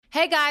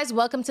Hey guys,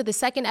 welcome to the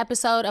second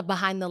episode of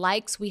Behind the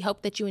Likes. We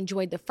hope that you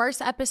enjoyed the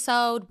first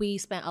episode. We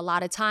spent a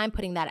lot of time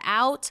putting that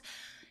out.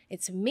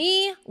 It's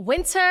me,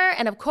 Winter,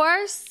 and of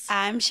course,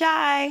 I'm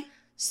Shy.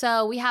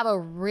 So we have a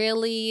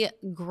really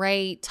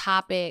great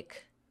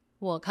topic,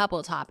 well, a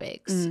couple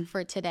topics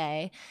for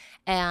today.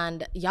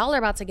 And y'all are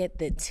about to get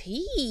the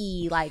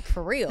tea, like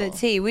for real. The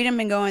tea. We done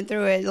been going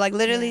through it. Like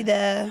literally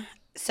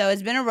so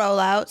it's been a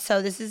rollout.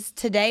 So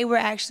today we're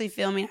actually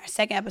filming our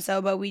second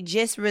episode, but we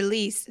just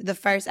released the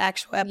first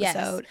actual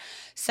episode. Yes.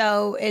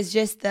 So it's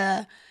just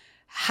the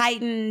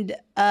heightened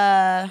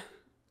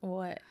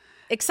what?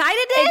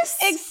 Excitedness?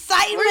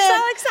 Excitement. We're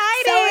so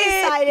excited. So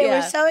excited. Yeah.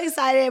 We're so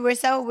excited.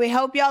 We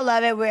hope y'all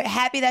love it. We're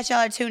happy that y'all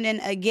are tuned in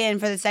again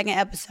for the second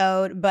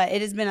episode. But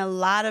it has been a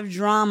lot of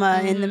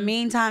drama in the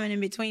meantime and in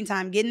between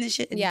time, getting the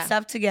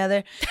stuff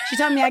together. She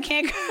told me I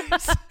can't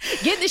curse.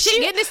 Getting the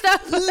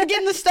stuff.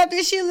 Getting the stuff.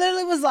 And she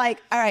literally was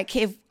like, all right,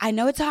 I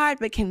know it's hard,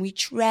 but can we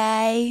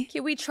try?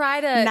 Can we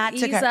try to not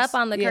ease up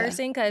on the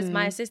cursing? Because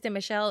my assistant,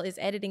 Michelle, is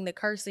editing the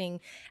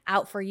cursing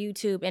out for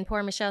YouTube. And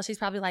poor Michelle, she's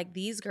probably like,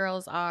 these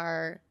girls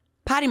are...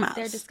 potty mouths.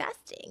 They're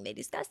disgusting. They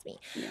disgust me.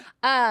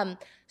 Yeah.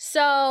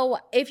 So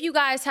if you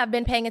guys have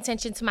been paying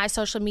attention to my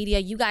social media,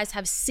 you guys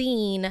have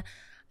seen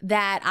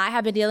that I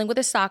have been dealing with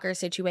a stalker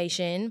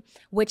situation,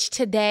 which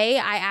today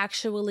I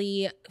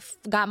actually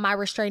got my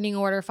restraining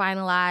order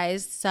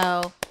finalized.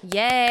 So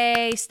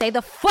yay, stay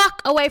the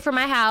fuck away from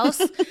my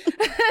house.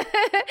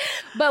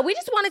 But we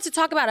just wanted to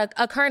talk about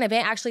a current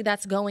event actually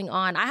that's going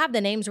on. I have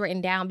the names written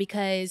down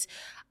because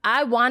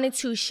I wanted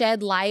to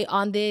shed light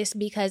on this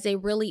because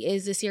it really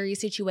is a serious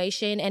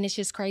situation, and it's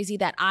just crazy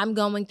that I'm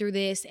going through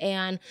this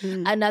and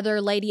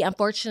another lady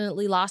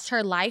unfortunately lost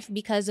her life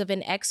because of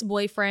an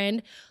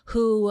ex-boyfriend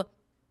who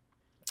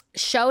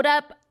showed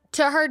up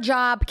to her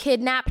job,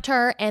 kidnapped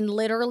her, and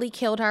literally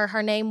killed her.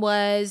 Her name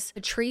was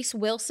Patrice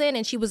Wilson,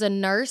 and she was a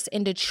nurse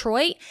in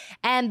Detroit.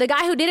 And the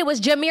guy who did it was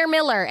Jameer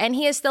Miller, and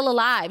he is still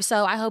alive,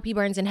 so I hope he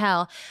burns in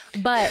hell.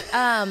 But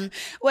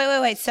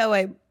wait.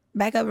 So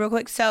back up real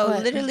quick. So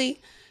literally...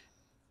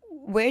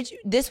 was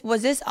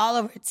this all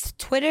over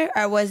Twitter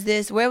or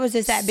where was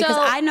this at? Because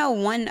I know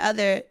one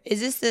other,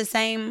 is this the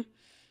same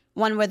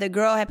one where the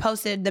girl had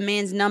posted the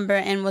man's number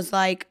and was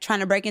like trying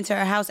to break into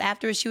her house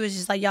afterwards? She was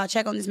just like, y'all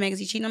check on this man because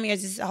he cheating on me, or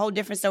is this a whole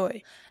different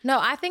story? No,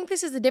 I think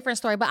this is a different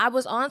story, but I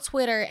was on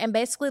Twitter and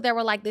basically they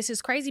were like, this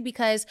is crazy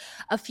because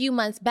a few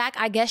months back,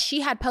 I guess she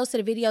had posted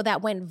a video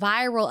that went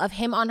viral of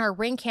him on her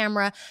Ring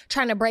camera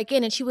trying to break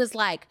in, and she was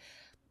like,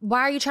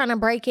 why are you trying to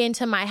break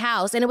into my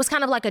house? And it was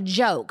kind of like a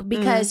joke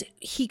because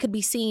he could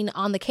be seen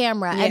on the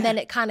camera. Yeah. And then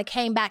it kind of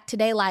came back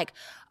today like,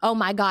 oh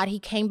my God, he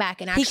came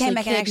back and actually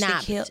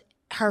kidnapped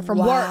her from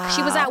work.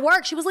 She was at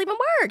work. She was leaving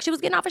work. She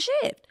was getting off a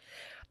shift.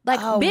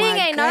 Like being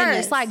a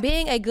nurse, like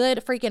being a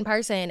good freaking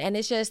person. And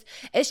it's just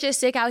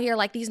sick out here.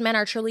 Like these men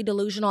are truly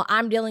delusional.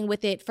 I'm dealing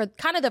with it for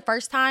kind of the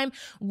first time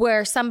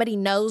where somebody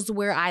knows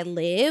where I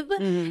live.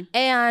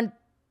 And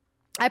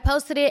I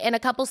posted it and a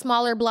couple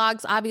smaller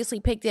blogs obviously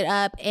picked it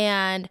up,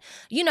 and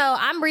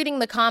I'm reading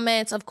the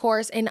comments, of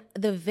course, and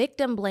the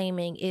victim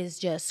blaming is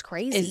just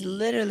crazy. It's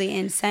literally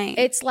insane.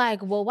 It's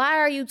like, well, why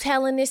are you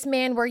telling this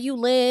man where you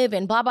live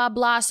and blah, blah,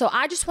 blah. So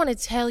I just want to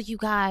tell you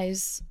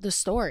guys the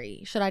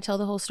story. Should I tell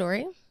the whole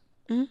story?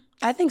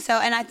 I think so.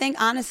 And I think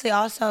honestly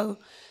also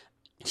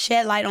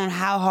shed light on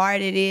how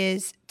hard it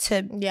is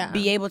to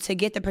be able to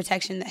get the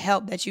protection, the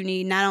help that you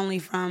need, not only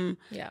from,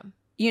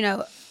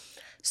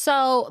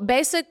 So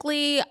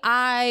basically,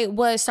 I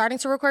was starting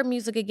to record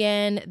music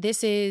again.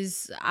 This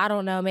is, I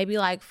don't know, maybe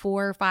like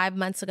 4 or 5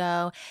 months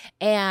ago.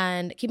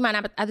 And keep in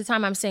mind, at the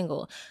time, I'm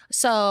single.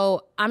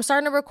 So I'm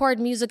starting to record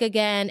music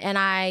again. And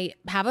I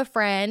have a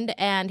friend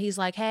and he's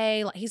like,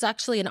 hey, he's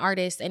actually an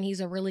artist and he's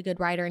a really good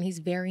writer and he's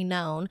very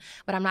known,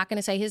 but I'm not going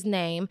to say his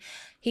name.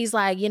 He's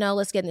like,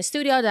 let's get in the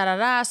studio,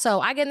 da-da-da.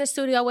 So I get in the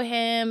studio with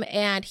him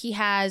and he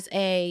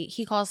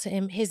calls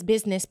him his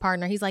business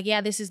partner. He's like, yeah,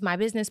 this is my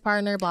business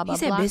partner, blah, blah,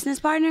 blah. He said business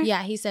partner?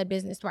 Yeah, he said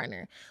business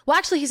partner. Well,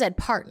 actually, he said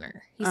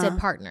partner. He said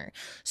partner.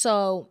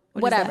 So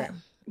whatever.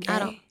 I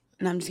don't.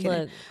 No, I'm just kidding.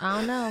 Look, I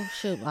don't know.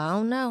 Shoot, I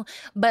don't know.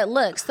 But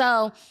look,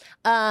 so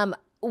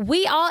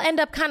we all end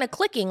up kind of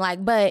clicking,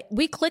 but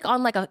we click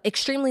on a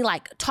extremely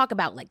talk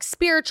about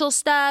spiritual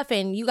stuff.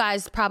 And you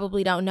guys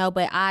probably don't know,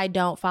 but I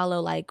don't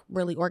follow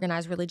really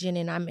organized religion,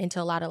 and I'm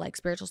into a lot of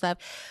spiritual stuff,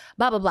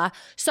 blah, blah, blah.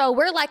 So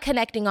we're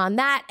connecting on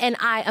that. And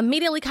I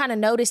immediately kind of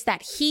noticed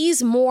that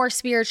he's more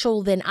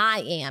spiritual than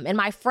I am. And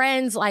my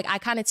friends, I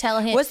kind of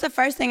tell him. What's the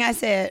first thing I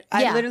said?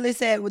 I literally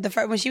said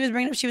when she was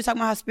bringing up, she was talking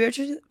about how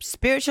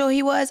spiritual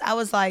he was. I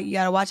was like, you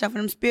got to watch out for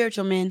them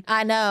spiritual men.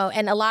 I know.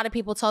 And a lot of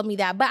people told me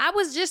that, but I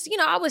was just,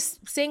 I was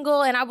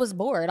single and I was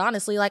bored,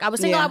 honestly. I was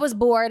single, I was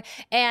bored,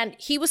 and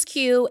he was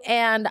cute,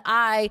 and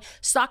I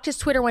stalked his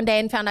Twitter one day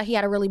and found out he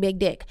had a really big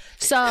dick.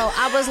 So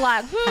I was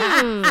like,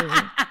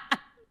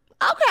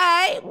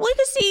 okay, we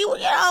can see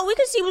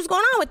what's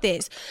going on with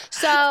this.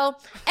 So, and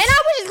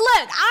I was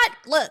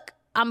just, look,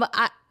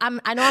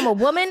 I know I'm a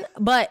woman,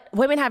 but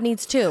women have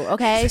needs too.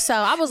 Okay, so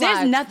I was There's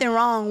like, nothing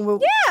wrong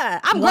with. yeah,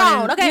 I'm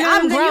grown. Okay, you know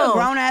I'm grown. You're a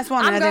grown ass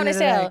woman. I'm grown as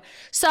hell.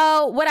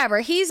 So whatever.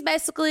 He's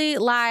basically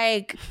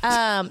like,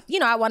 you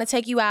know, I want to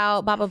take you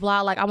out. Blah blah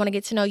blah. Like I want to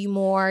get to know you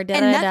more. And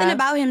nothing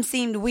about him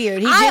seemed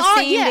weird. He just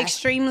seemed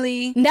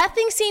extremely.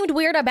 Nothing seemed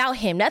weird about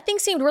him. Nothing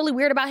seemed really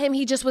weird about him.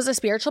 He just was a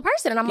spiritual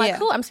person, and I'm like,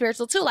 cool. I'm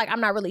spiritual too. Like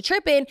I'm not really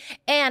tripping.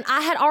 And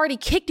I had already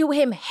kicked it with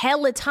him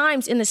hella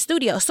times in the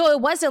studio, so it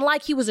wasn't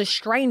like he was a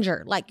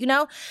stranger. Like, you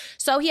know.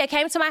 So he had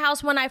came to my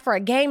house one night for a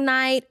game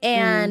night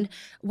and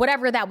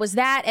whatever that was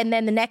that. And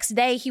then the next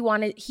day he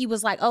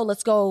was like, oh,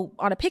 let's go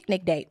on a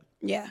picnic date.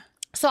 Yeah.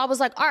 So I was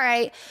like, all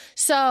right.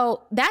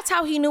 So that's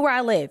how he knew where I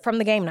lived, from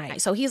the game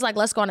night. So he's like,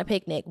 let's go on a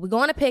picnic. We go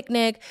on a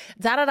picnic,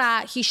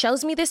 da-da-da. He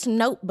shows me this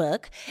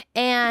notebook,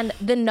 and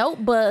the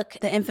notebook.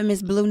 The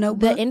infamous blue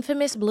notebook? The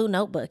infamous blue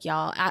notebook,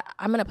 y'all.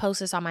 I'm going to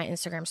post this on my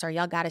Instagram, so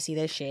y'all got to see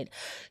this shit.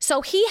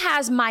 So he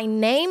has my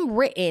name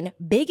written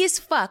big as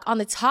fuck on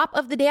the top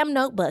of the damn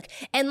notebook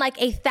and like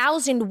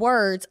 1,000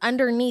 words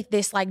underneath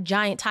this like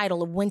giant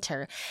title of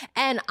Winter.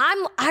 And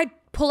I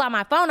pull out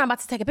my phone, I'm about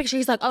to take a picture.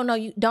 He's like, oh no,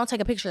 you don't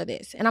take a picture of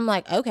this. And I'm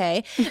like,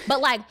 okay.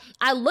 But like,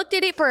 I looked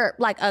at it for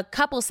like a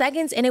couple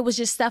seconds, and it was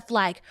just stuff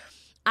like,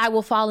 I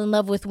will fall in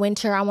love with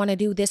Winter. I want to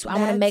do this. I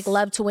want to make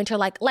love to Winter.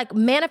 Like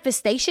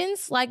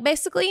manifestations, like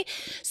basically.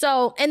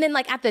 So, and then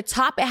like at the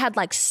top, it had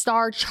like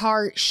star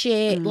chart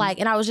shit. Like,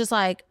 and I was just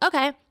like,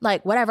 okay,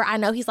 like whatever. I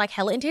know he's like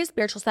hella into his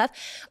spiritual stuff.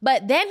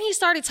 But then he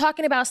started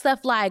talking about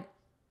stuff like,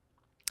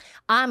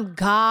 I'm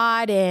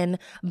God and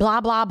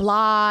blah, blah,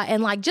 blah.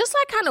 And like, just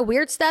like kind of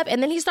weird stuff.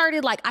 And then he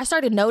started like, I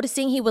started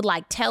noticing he would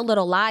like tell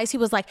little lies. He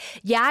was like,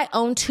 yeah, I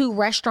own 2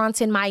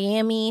 restaurants in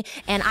Miami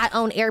and I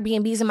own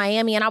Airbnbs in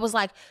Miami. And I was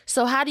like,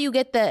 so how do you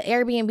get the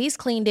Airbnbs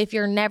cleaned if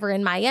you're never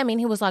in Miami? And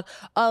he was like,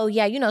 oh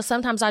yeah, you know,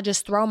 sometimes I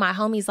just throw my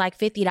homies like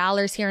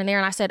 $50 here and there.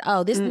 And I said,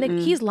 oh, this nigga,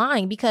 he's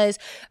lying because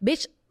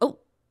bitch, oh,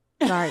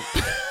 sorry.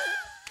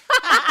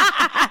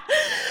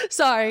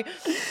 Sorry.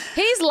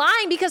 He's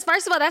lying because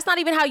first of all, that's not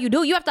even how you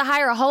do it. You have to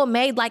hire a whole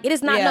maid. Like it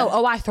is not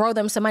I throw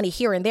them some money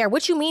here and there.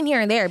 What you mean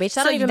here and there, bitch?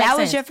 That don't even make sense.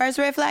 That was your first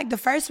red flag? The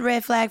first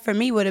red flag for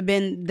me would have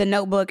been the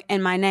notebook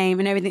and my name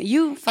and everything. And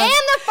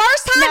the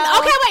first time. No.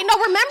 Okay, wait, no,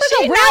 remember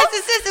she the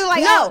narcissistic,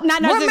 like, no,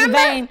 not narcissistic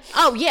vein.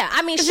 Oh yeah.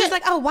 I mean, she's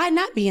like, oh, why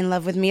not be in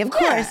love with me? Of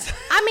course.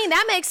 I mean,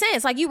 that makes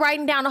sense. Like you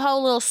writing down a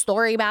whole little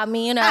story about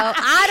me, you know.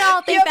 I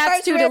don't think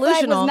that's too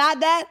delusional. Was not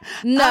that?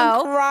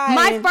 No.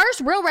 My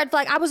first real red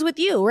flag, I was with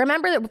you.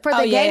 Remember for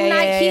the game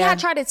night, he had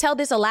tried to tell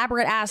this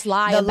elaborate ass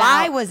lie. The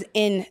lie was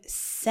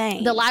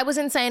insane. The lie was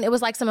insane. It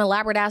was like some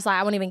elaborate ass lie.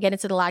 I won't even get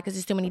into the lie because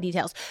there's too many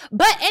details.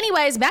 But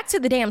anyways, back to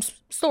the damn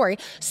story.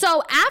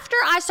 So after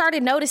I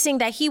started noticing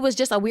that he was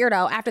just a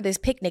weirdo after this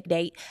picnic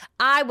date,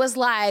 I was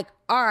like,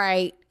 all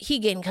right, he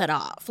getting cut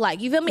off.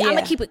 Like, you feel me? I'm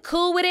gonna keep it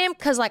cool with him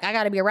because like I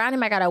gotta be around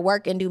him. I gotta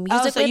work and do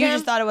music with him. So you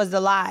just thought it was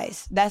the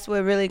lies. That's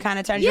what really kind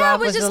of turned you off.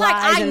 Yeah, it was just like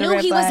I knew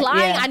he was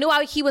lying. I knew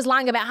he was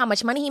lying about how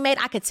much money he made.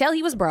 I could tell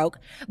he was broke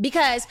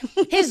because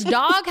his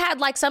dog had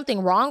like something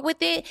wrong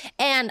with it.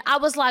 And I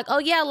was like, oh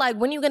yeah, like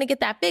when you gonna get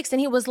that fixed? And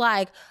he was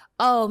like,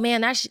 oh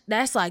man,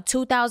 that's like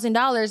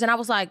 $2,000. And I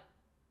was like,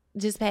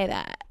 just pay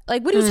that.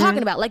 Like, what are you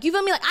talking about? Like, you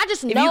feel me? Like, I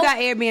just know. If you got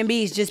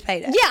Airbnbs, just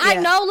pay that. Yeah, I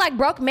know like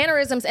broke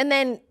mannerisms. And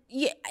then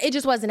it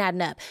just wasn't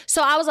adding up.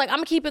 So I was like, I'm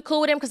gonna keep it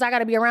cool with him because I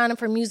gotta be around him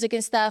for music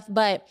and stuff.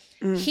 But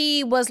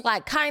he was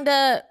like kind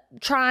of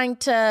trying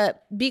to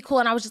be cool.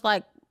 And I was just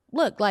like,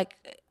 look, like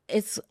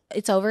it's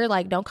over.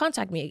 Like, don't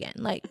contact me again.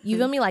 Like, you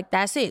feel me? Like,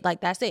 that's it.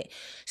 Like, that's it.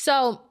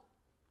 So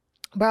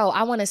bro,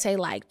 I want to say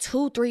like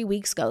 2-3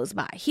 weeks goes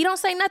by. He don't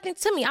say nothing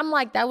to me. I'm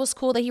like, that was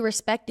cool that he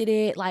respected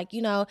it. Like,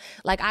 you know,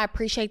 like I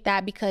appreciate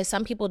that because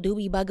some people do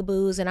be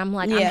bugaboos. And I'm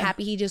like, I'm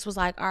happy he just was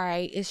like, all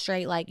right, it's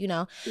straight. Like, you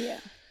know. Yeah.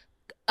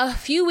 A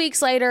few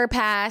weeks later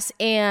pass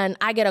and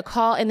I get a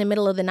call in the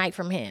middle of the night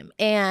from him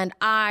and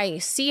I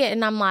see it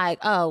and I'm like,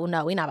 oh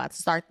no, we're not about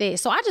to start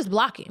this. So I just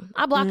block him.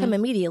 I block him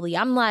immediately.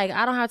 I'm like,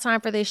 I don't have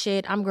time for this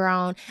shit. I'm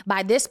grown.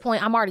 By this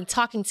point, I'm already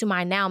talking to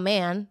my now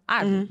man.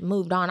 I've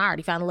moved on. I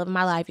already found the love of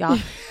my life, y'all.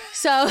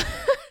 So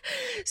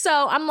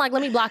I'm like,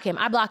 let me block him.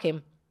 I block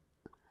him.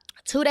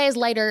 2 days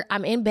later,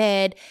 I'm in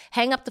bed,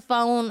 hang up the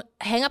phone,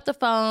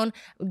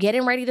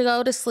 getting ready to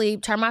go to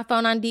sleep, turn my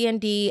phone on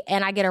D&D,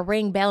 and I get a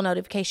ring bell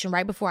notification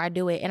right before I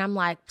do it. And I'm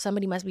like,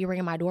 somebody must be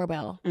ringing my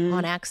doorbell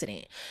on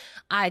accident.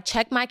 I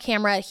check my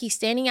camera. He's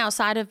standing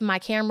outside of my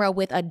camera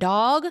with a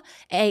dog,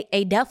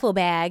 a duffel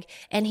bag,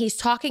 and he's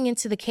talking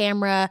into the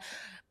camera.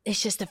 It's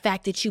just the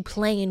fact that you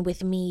playing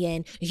with me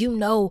and you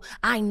know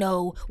I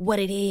know what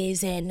it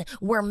is and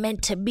we're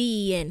meant to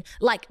be and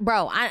like,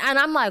 bro, and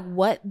I'm like,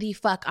 what the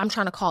fuck? I'm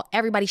trying to call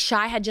everybody.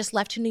 Shy had just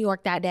left to New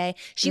York that day.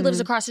 She lives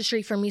across the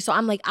street from me. So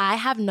I'm like, I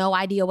have no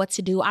idea what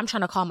to do. I'm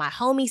trying to call my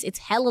homies. It's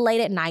hella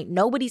late at night.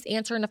 Nobody's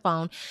answering the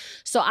phone.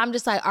 So I'm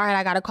just like, all right,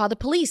 I got to call the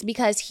police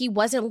because he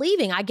wasn't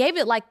leaving. I gave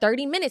it like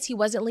 30 minutes. He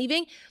wasn't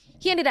leaving.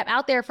 He ended up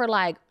out there for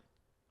like,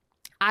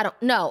 I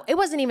don't know. It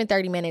wasn't even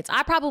 30 minutes.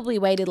 I probably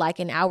waited like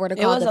an hour to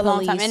call the police. It was a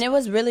long time. And it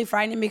was really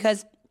frightening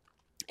because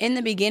in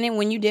the beginning,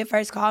 when you did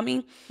first call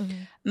me,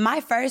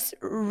 my first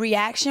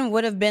reaction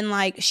would have been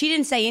like, she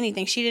didn't say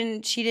anything. She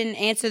didn't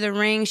answer the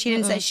ring. She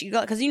didn't say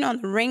because you know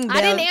the ring bell.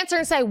 I didn't answer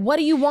and say, "What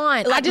do you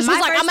want?" Like, I just was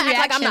like, "I'm gonna act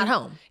like I'm not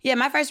home." Yeah,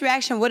 my first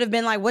reaction would have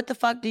been like, "What the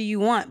fuck do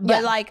you want?"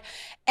 But like,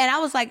 and I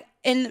was like,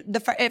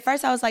 at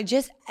first I was like,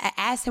 just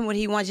ask him what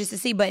he wants just to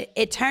see. But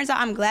it turns out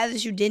I'm glad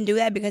that you didn't do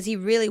that because he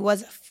really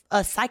was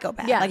a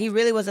psychopath. Yeah. Like he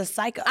really was a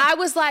psycho. I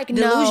was like,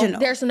 delusional. No,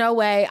 there's no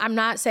way. I'm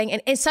not saying,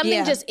 and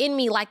something just in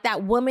me, like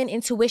that woman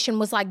intuition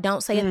was like,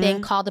 don't say a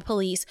thing, call the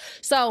police.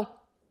 So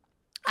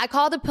I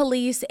called the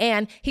police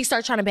and he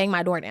started trying to bang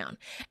my door down.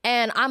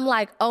 And I'm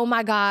like, oh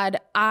my God,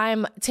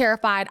 I'm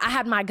terrified. I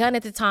had my gun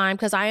at the time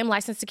because I am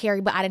licensed to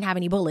carry, but I didn't have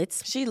any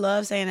bullets. She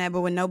loves saying that,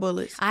 but with no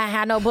bullets. I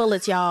had no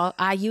bullets, y'all.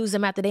 I used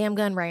them at the damn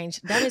gun range.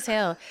 Dumb as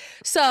hell.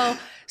 So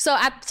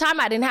at the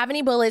time I didn't have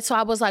any bullets. So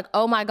I was like,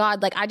 oh my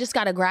God, like I just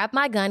got to grab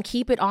my gun,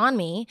 keep it on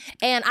me.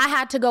 And I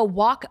had to go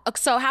walk.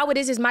 So how it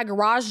is my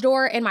garage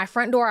door and my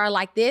front door are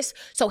like this.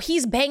 So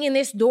he's banging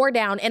this door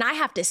down and I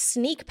have to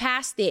sneak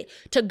past it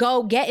to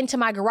go get into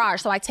my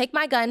garage. So I take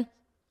my gun.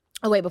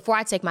 Oh, wait, before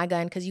I take my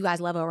gun, because you guys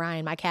love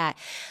Orion, my cat,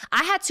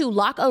 I had to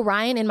lock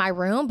Orion in my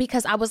room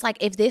because I was like,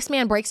 if this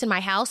man breaks in my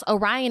house,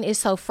 Orion is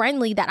so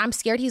friendly that I'm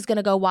scared he's going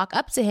to go walk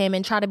up to him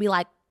and try to be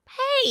like,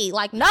 hey,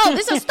 like, no,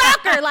 this is a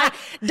stalker. Like,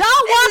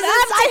 don't walk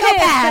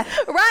up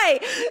to him. Right.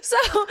 So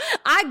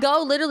I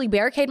go literally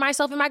barricade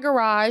myself in my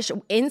garage,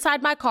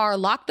 inside my car,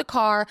 lock the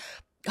car,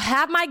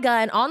 have my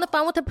gun on the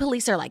phone with the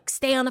police. They're like,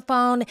 stay on the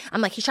phone. I'm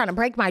like, he's trying to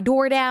break my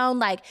door down.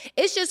 Like,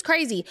 it's just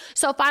crazy.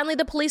 So finally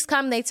the police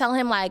come. They tell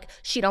him like,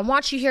 she don't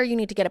want you here. You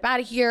need to get up out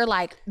of here.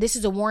 Like, this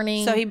is a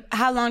warning. So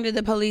how long did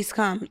the police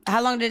come?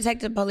 How long did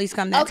the police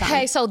come that time?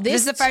 Okay, so this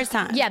is the first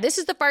time. Yeah, this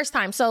is the first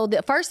time. So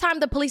the first time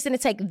the police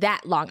didn't take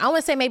that long. I want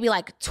to say maybe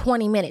like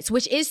 20 minutes,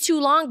 which is too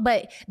long,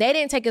 but they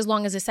didn't take as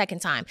long as the second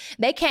time.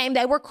 They came,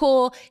 they were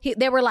cool.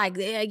 They were like,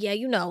 yeah,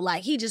 you know,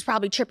 like he just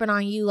probably tripping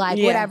on you, like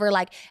whatever.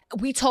 Like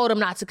we told him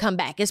not to come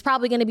back. It's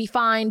probably going to be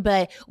fine,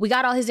 but we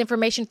got all his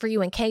information for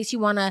you in case you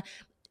want to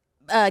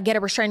get a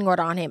restraining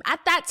order on him.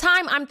 At that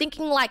time, I'm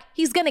thinking like,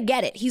 he's going to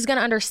get it. He's going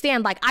to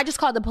understand. Like, I just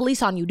called the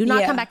police on you. Do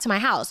not come back to my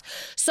house.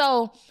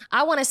 So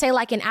I want to say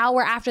like an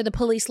hour after the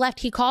police left,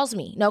 he calls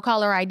me, no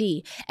caller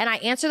ID. And I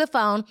answer the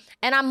phone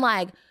and I'm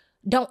like,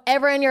 don't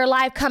ever in your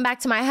life come back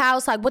to my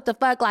house. Like, what the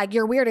fuck? Like,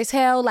 you're weird as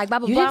hell. Like, blah,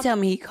 blah, blah. You didn't tell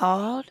me he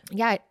called.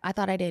 Yeah, I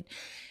thought I did.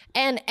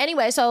 And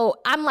anyway, so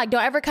I'm like,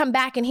 don't ever come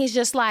back. And he's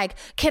just like,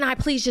 can I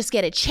please just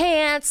get a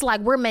chance?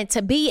 Like, we're meant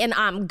to be and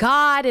I'm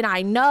God and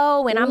I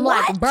know. And I'm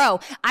like, bro,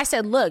 I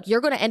said, look,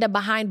 you're going to end up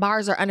behind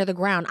bars or under the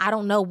ground. I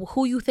don't know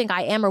who you think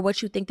I am or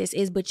what you think this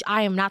is, but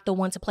I am not the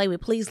one to play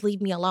with. Please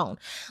leave me alone.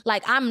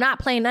 Like, I'm not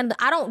playing none.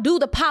 I don't do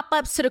the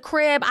pop-ups to the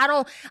crib. I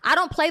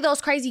don't play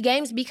those crazy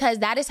games because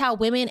that is how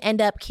women end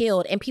up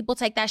killed. And people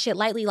take that shit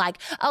lightly. Like,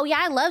 oh yeah,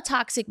 I love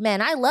toxic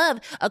men. I love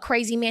a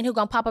crazy man who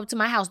gonna pop up to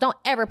my house. Don't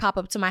ever pop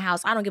up to my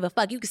house. I don't give a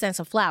fuck. You can send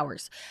some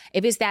flowers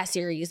if it's that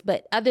serious.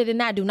 But other than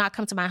that, do not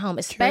come to my home,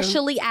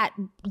 especially at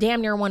damn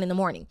near 1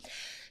 a.m.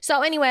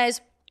 So anyways,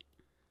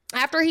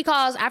 after he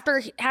calls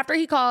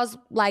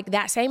like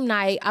that same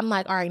night, I'm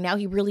like, all right, now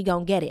he really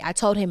gonna get it. I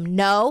told him,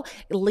 no,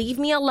 leave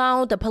me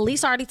alone. The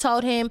police already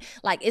told him,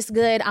 like, it's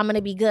good. I'm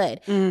gonna be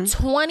good.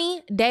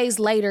 20 days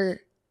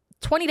later,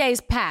 20 days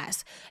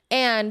pass.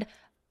 And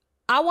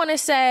I want to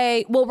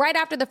say, well, right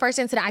after the first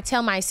incident, I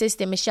tell my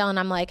assistant, Michelle, and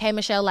I'm like, hey,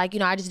 Michelle, like, you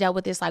know, I just dealt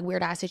with this like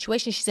weird ass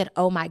situation. She said,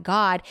 oh my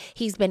God,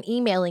 he's been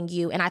emailing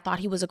you. And I thought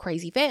he was a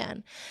crazy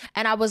fan.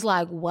 And I was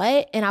like,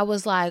 what? And I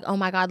was like, oh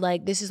my God,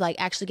 like this is like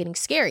actually getting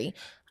scary.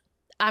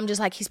 I'm just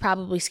like, he's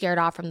probably scared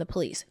off from the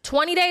police.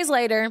 20 days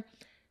later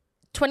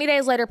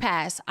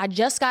pass. I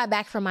just got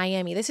back from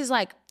Miami. This is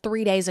like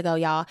 3 days ago,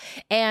 y'all.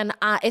 And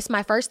it's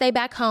my first day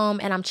back home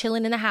and I'm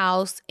chilling in the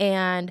house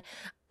and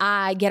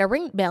I get a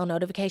ring bell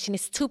notification.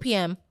 It's 2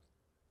 p.m.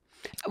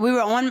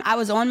 I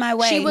was on my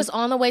way. She was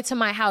on the way to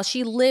my house.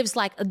 She lives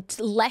like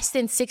less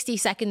than 60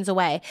 seconds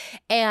away.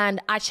 And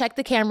I check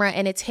the camera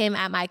and it's him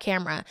at my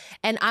camera.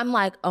 And I'm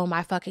like, oh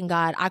my fucking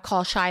God. I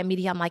call Shy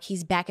immediately. I'm like,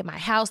 he's back at my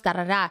house,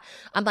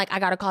 I'm like, I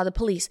gotta call the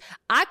police.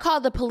 I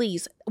called the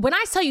police. When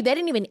I tell you, they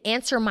didn't even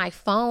answer my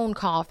phone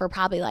call for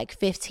probably like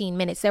 15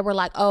 minutes. They were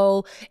like,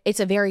 oh,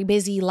 it's a very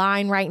busy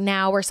line right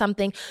now or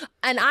something.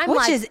 And I'm Which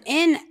like, is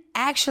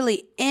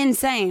actually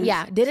insane.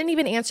 Yeah, didn't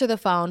even answer the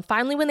phone.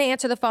 Finally, when they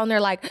answer the phone, they're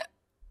like,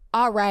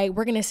 all right,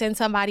 we're going to send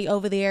somebody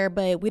over there,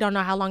 but we don't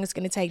know how long it's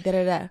going to take,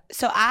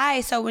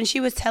 So when she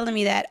was telling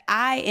me that,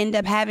 I end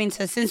up having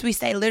to, since we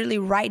stay literally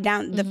right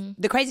down,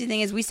 the crazy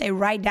thing is we stay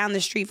right down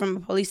the street from a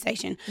police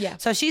station. Yeah.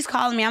 So she's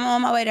calling me. I'm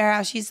on my way to her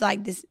house. She's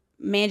like, this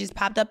man just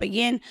popped up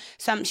again.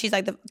 She's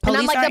like, the police and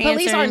I'm like, the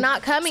police are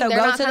not coming. So They're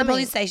go not to coming. the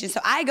police station. So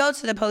I go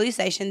to the police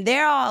station.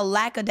 They're all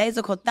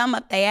lackadaisical, thumb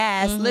up their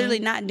ass, literally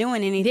not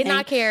doing anything. Did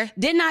not care.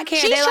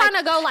 She's They're trying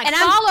to go like,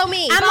 follow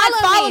me. I'm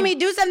like, follow me,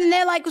 do something.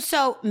 They're like,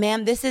 so,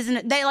 ma'am, this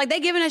isn't. They're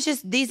giving us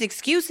just these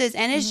excuses,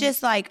 and it's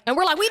just like, and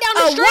we're like, we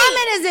down the street. A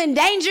woman is in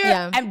danger.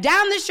 Yeah. I'm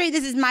down the street.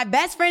 This is my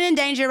best friend in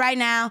danger right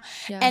now.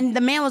 Yeah. And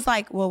the man was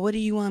like, well, what do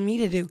you want me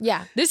to do?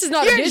 Yeah, this is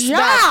not your a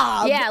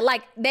job. Yeah,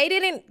 like they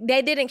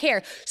didn't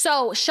care.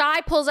 So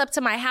Shy pulls up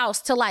to my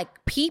house to like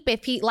peep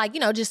if he like,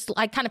 just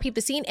like kind of peep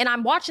the scene. And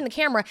I'm watching the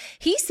camera.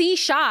 He sees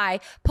Shy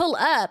pull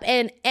up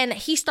and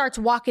he starts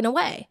walking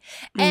away.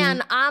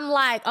 And I'm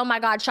like, oh my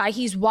God, Shy,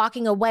 he's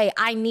walking away.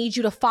 I need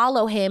you to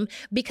follow him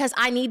because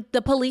I need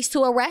the police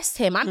to arrest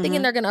him. I'm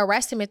thinking they're gonna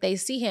arrest him if they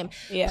see him.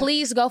 Yeah.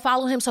 Please go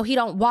follow him so he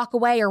don't walk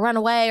away or run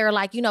away or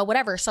like,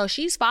 whatever. So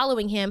she's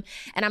following him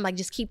and I'm like,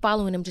 just keep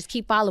following him. Just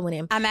keep following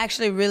him. I'm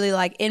actually really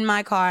like in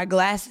my car,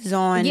 glasses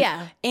on.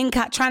 Yeah.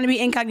 Trying to be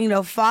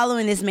incognito,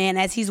 following this man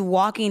as he's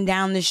walking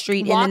down the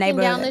street in the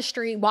neighborhood. Walking down the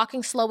street,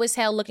 walking slow as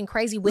hell, looking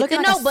crazy with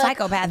looking the like notebook. A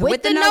psychopath.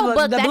 With the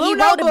notebook that he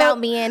wrote about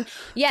me in.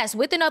 Yes,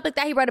 with the notebook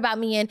that he wrote about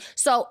me in.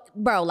 So,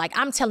 bro, like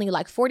I'm telling you,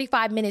 like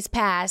 45 minutes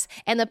pass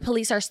and the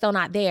police are still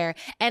not there.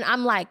 And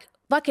I'm like,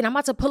 fucking, I'm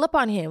about to pull up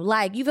on him.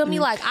 Like, you feel me?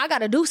 Like, I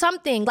gotta do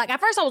something. Like, at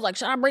first I was like,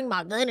 should I bring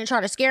my gun and try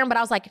to scare him? But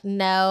I was like,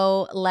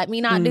 no, let me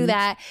not do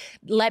that.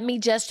 Let me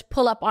just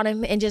pull up on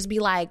him and just be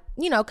like,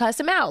 cuss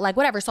him out. Like,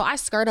 whatever. So I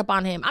skirt up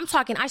on him.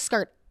 I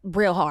skirt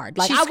real hard.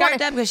 Like, she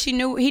skirted up because she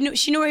knew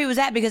where he was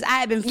at because I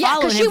had been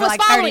following him for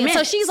like 30 minutes.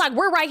 So she's like,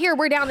 we're right here.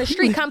 We're down the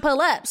street. Come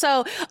pull up.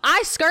 So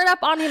I skirt up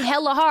on him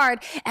hella hard.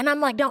 And I'm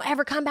like, don't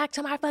ever come back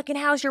to my fucking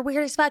house. You're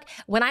weird as fuck.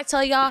 When I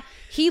tell y'all,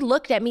 he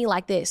looked at me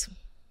like this.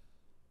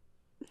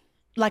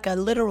 Like a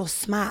literal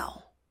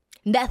smile.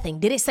 Nothing.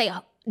 Did it say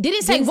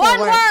one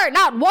word?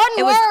 Not one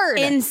word.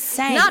 Was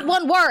insane. Not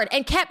one word.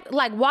 And kept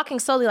like walking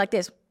slowly like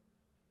this.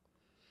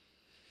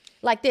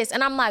 Like this.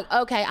 And I'm like,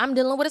 okay, I'm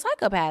dealing with a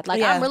psychopath.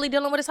 Like, I'm really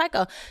dealing with a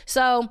psycho.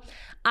 So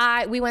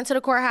we went to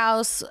the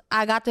courthouse.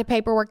 I got the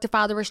paperwork to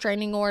file the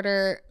restraining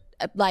order.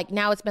 Like,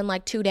 now it's been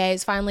like 2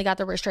 days. Finally got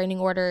the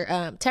restraining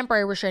order,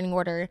 temporary restraining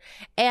order.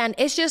 And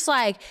it's just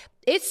like,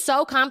 it's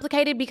so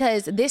complicated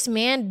because this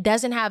man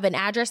doesn't have an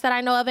address that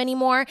I know of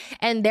anymore.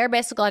 And they're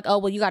basically like, oh,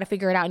 well, you got to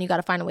figure it out and you got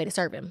to find a way to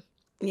serve him.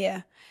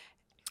 Yeah.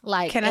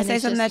 Like, can I say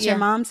something that your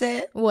mom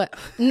said? What?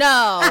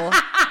 No.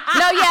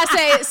 No, yeah,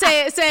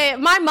 say it.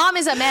 My mom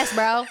is a mess,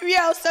 bro.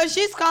 Yo, so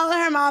she's calling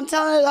her mom,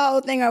 telling her the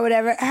whole thing or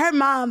whatever. Her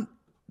mom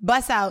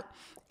busts out,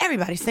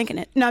 everybody's thinking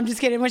it. No, I'm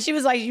just kidding. When she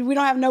was like, we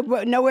don't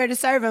have nowhere to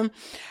serve him.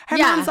 Her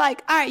mom's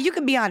like, all right, you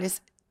can be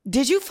honest.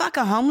 Did you fuck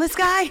a homeless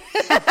guy?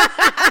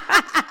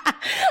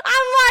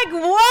 I'm like,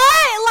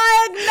 what?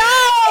 Like, no.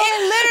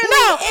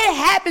 It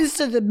happens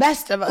to the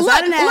best of us.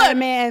 I didn't have a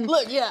man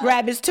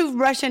grab his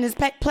toothbrush and his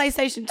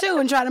PlayStation 2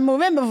 and try to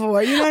move in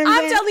before. You know what I'm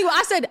saying? I'm telling you,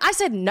 I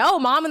said no,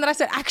 Mom. And then I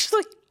said,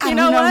 actually, you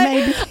know what?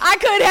 Maybe. I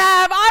could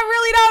have. I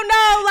really don't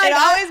know. Like, it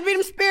always be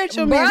them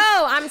spiritual men.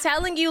 Bro, I'm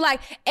telling you,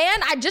 like,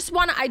 and I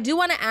do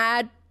want to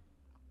add,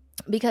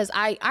 because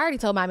I already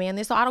told my man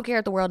this, so I don't care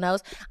if the world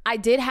knows. I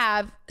did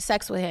have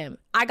sex with him.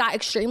 I got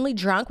extremely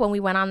drunk when we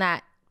went on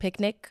that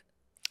picnic.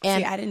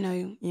 And see, I didn't know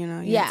you.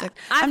 Yeah,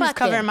 I'm just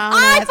covering my own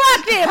ass. I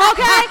fucked him,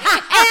 okay?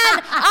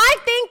 And I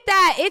think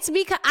that it's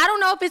because, I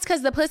don't know if it's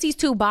because the pussy's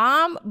too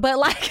bomb, but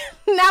like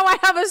now I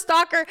have a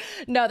stalker.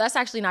 No, that's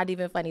actually not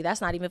even funny. That's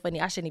not even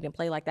funny. I shouldn't even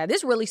play like that. This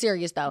is really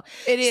serious though.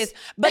 It is.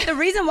 But the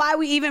reason why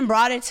we even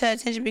brought it to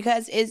attention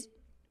because it's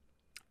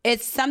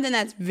something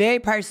that's very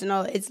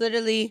personal. It's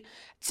literally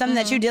something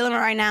that you're dealing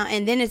with right now,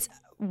 and then it's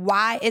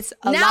why it's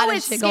a now lot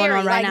of shit going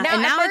on right now.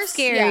 And now it's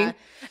scary. Yeah.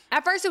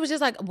 At first, it was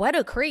just like, what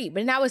a creep.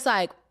 But now it's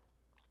like,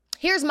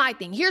 here's my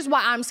thing. Here's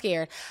why I'm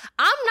scared.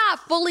 I'm not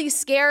fully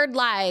scared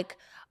like,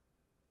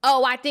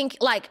 oh, I think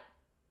like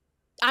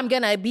I'm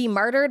going to be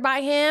murdered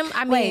by him.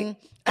 I mean,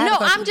 no,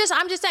 I'm just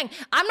saying,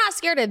 I'm not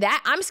scared of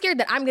that. I'm scared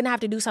that I'm going to have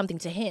to do something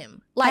to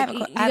him. Like, you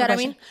know what I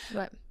mean?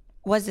 What?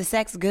 Was the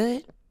sex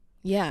good?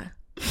 Yeah.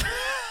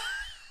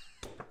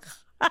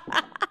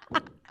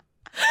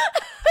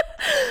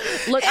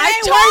 Look, I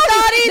told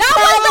you, that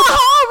was the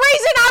whole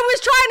reason I was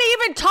trying to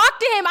even talk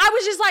to him. I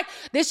was just like,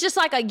 this just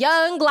like a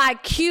young,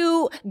 like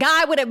cute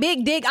guy with a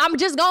big dick. I'm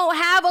just gonna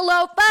have a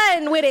little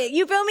fun with it.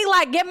 You feel me?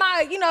 Like get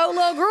my,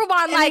 little groove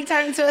on. And like it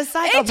turned into a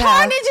psychopath. It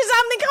turned into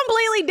something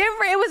completely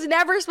different. It was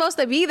never supposed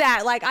to be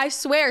that. Like I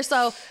swear.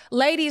 So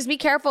ladies, be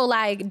careful.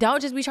 Like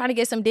don't just be trying to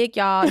get some dick,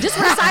 y'all. Just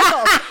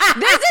recycle.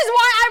 This is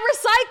why I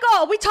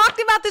recycle. We talked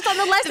about this on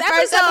the last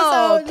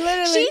episode.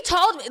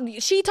 Literally.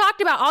 She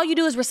talked about all you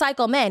do is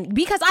recycle men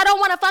because I don't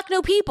want to fuck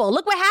new people.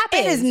 Look what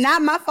happened. It is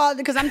not my fault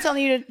because I'm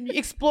telling you to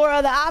explore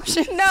other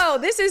options. No,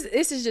 this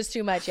is just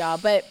too much, y'all.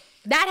 But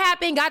that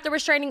happened. Got the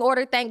restraining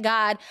order. Thank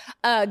God.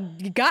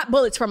 Got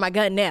bullets from my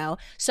gun now.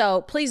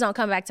 So please don't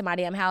come back to my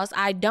damn house.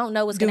 I don't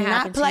know what's going to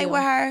happen to you. Do not play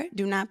with her.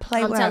 Do not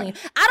play with her. I'm telling you.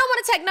 I don't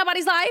want to take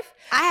nobody's life.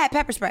 I had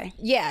pepper spray.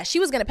 Yeah, she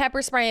was going to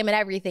pepper spray him and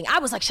everything. I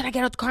was like, should I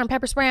get out the car and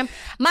pepper spray him?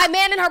 My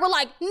man and her were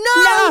like,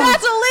 no,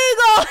 that's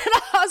illegal.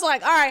 And I was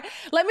like, all right,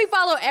 let me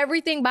follow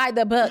everything by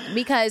the book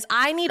because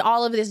I need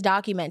all of this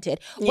documented.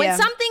 When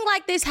something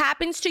like this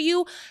happens to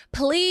you,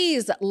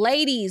 please,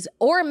 ladies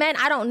or men,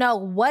 I don't know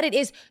what it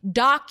is,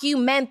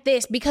 document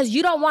this because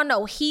you don't want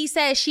no he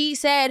said, she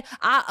said,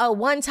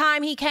 one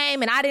time he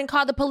came and I didn't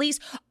call the police.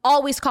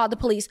 Always call the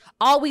police.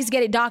 Always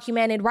get it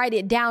documented, write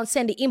it down,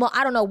 send an email.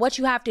 I don't know what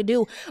you have to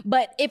do.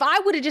 But if I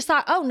would have just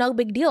thought, oh, no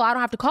big deal, I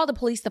don't have to call the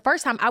police the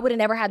first time, I would have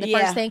never had the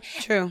first thing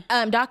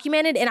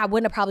documented and I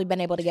wouldn't have probably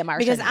been able to get my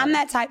because I'm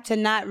that type to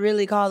not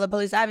really call the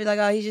police. I'd be like,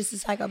 oh, he's just a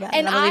psychopath.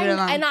 And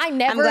I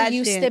never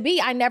used to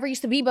be. I never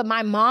used to be, but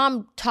my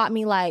mom taught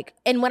me like,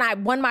 and when I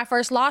won my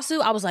first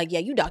lawsuit, I was like, yeah,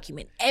 you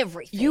document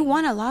everything. You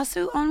won a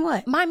lawsuit on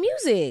what? My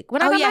music.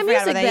 When I got my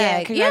music back.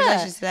 Yeah,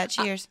 congratulations to that.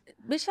 Cheers.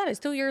 Bitch, that is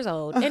 2 years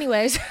old.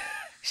 Anyways,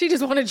 she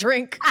just want to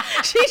drink.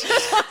 She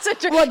just wants to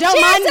drink. Well,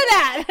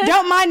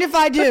 don't mind if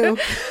I do.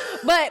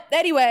 But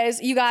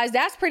anyways, you guys,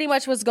 that's pretty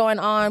much what's going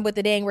on with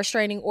the dang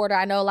restraining order.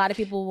 I know a lot of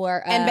people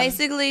were... and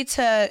basically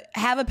to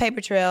have a paper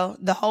trail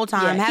the whole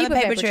time. Have a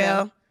paper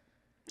trail.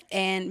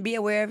 And be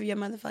aware of your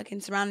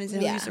motherfucking surroundings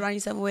and who you surround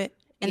yourself with.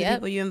 And the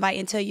people you invite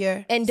into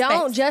your And space.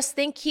 Don't just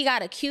think he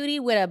got a cutie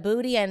with a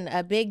booty and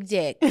a big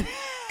dick.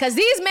 Because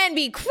these men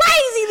be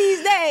crazy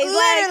these days.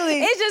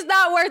 Literally. Like, it's just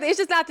not worth it. It's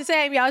just not the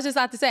same, y'all. It's just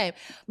not the same.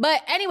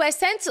 But anyway,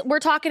 since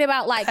we're talking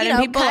about like, cutting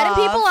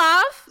people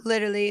off.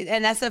 Literally.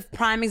 And that's a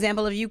prime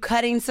example of you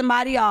cutting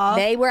somebody off.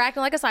 They were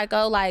acting like a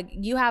psycho. Like,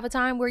 you have a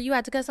time where you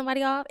had to cut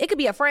somebody off. It could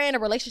be a friend, a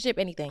relationship,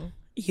 anything.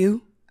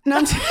 You? No,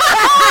 I'm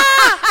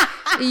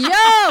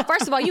Yo,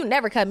 first of all, you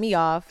never cut me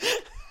off.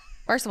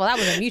 First of all, that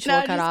was a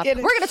mutual cutoff. We're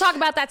going to talk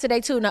about that today,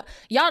 too. No,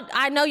 y'all,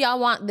 I know y'all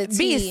want the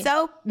tea. Be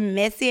so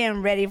messy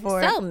and ready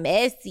for it. So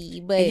messy,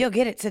 but... You'll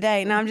get it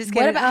today. No, I'm just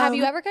kidding. What about, have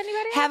you ever cut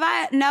anybody off? Have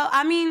I? No,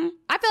 I mean...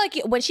 I feel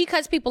like when she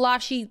cuts people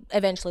off, she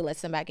eventually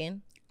lets them back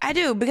in. I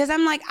do, because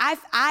I'm like,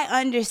 I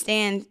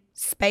understand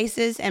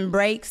spaces and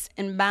breaks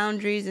and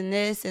boundaries and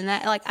this and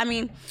that. Like, I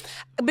mean,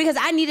 because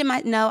I needed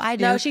my... No, I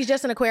do. No, she's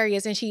just an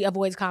Aquarius and she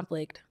avoids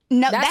conflict.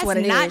 No, that's what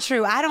it not is.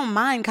 True. I don't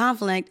mind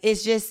conflict.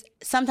 It's just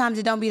sometimes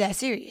it don't be that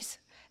serious.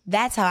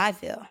 That's how I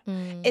feel.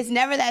 It's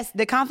never that,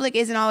 the conflict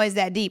isn't always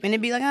that deep. And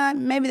it'd be like,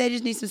 maybe they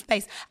just need some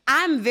space.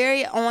 I'm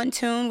very on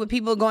tune with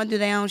people going through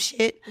their own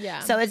shit. Yeah.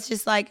 So it's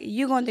just like,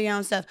 you going through your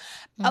own stuff.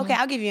 Okay,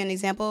 I'll give you an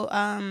example.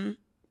 Peasy.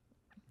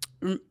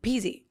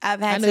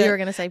 I knew you were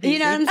going to say Peasy. You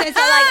know what I'm saying? So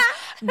like,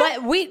 but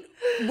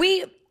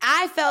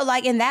I felt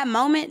like in that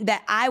moment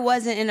that I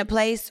wasn't in a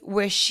place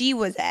where she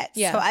was at.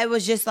 Yeah. So I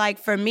was just like,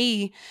 for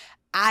me,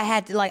 I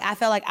had to I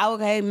felt like,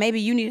 okay,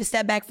 maybe you need to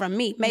step back from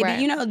me.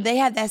 Maybe, they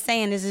have that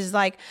saying, this is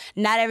like,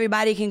 not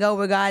everybody can go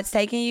where God's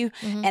taking you.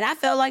 And I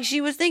felt like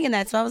she was thinking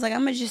that. So I was like,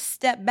 I'm going to just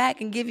step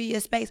back and give you your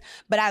space.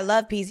 But I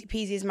love Peasy.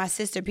 Peasy is my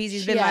sister.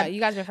 Peasy's been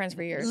you guys been friends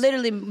for years.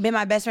 Literally been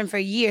my best friend for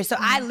years. So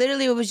I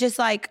literally was just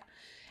like,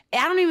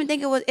 I don't even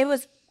think it was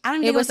I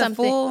don't think it was a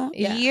full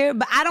year,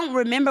 but I don't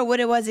remember what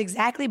it was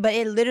exactly, but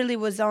it literally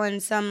was on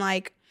some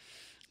like,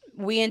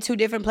 we in two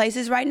different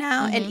places right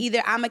now, and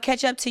either I'm gonna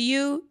catch up to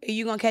you, or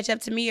you gonna catch up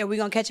to me, or we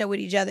gonna catch up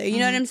with each other. You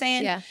know what I'm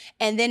saying? Yeah.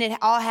 And then it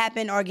all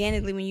happened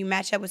organically when you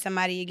match up with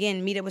somebody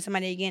again, meet up with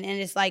somebody again, and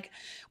it's like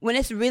when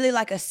it's really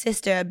like a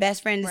sister, a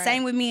best friend. The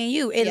same with me and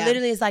you. It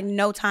literally is like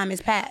no time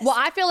has passed. Well,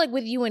 I feel like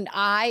with you and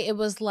I, it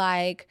was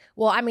like,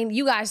 well, I mean,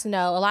 you guys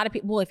know a lot of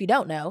people. Well, if you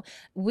don't know,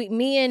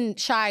 me and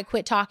Shy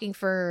quit talking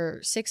for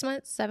 6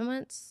 months, 7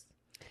 months.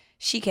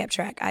 She kept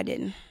track. I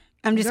didn't.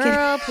 I'm just kidding.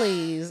 Girl,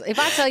 please. If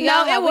I tell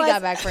y'all how we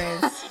got back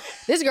friends.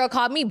 This girl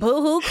called me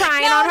boo-hoo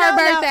crying on her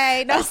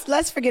birthday. No.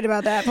 Let's forget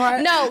about that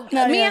part. No,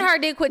 me and her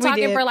did quit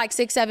talking for like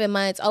 6-7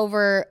 months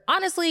over,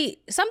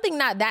 honestly, something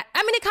not that.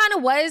 I mean, it kind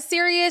of was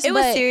serious. It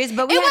was serious,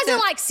 but it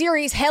wasn't like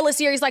serious, hella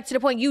serious, like to the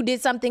point you did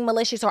something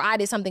malicious or I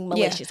did something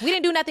malicious. We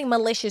didn't do nothing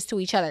malicious to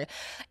each other.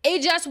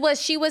 It just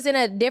was, she was in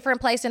a different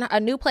place, a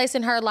new place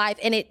in her life,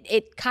 and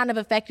it kind of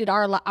affected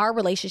our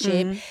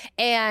relationship.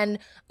 And,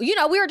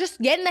 we were just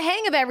getting the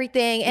hang of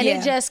everything, and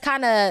it just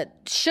kind of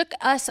shook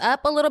us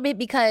up a little bit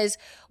because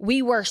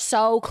we were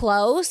so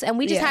close, and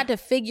we just had to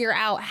figure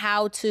out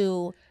how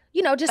to,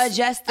 just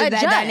adjust that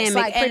dynamic,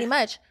 like, pretty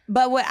much.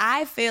 But what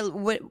I feel,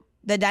 what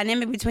the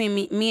dynamic between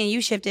me and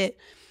you shifted,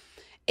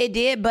 it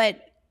did,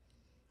 but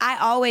I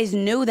always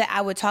knew that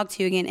I would talk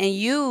to you again.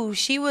 And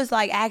she was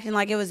like acting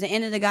like it was the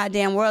end of the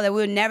goddamn world, that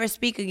we would never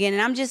speak again.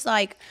 And I'm just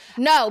like,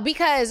 no,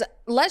 because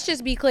let's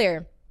just be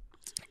clear.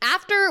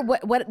 After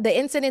what the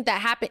incident that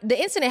happened, the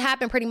incident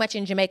happened pretty much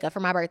in Jamaica for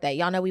my birthday.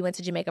 Y'all know we went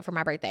to Jamaica for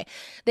my birthday.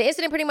 The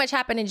incident pretty much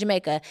happened in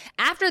Jamaica.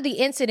 After the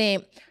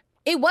incident,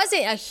 it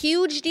wasn't a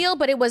huge deal,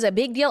 but it was a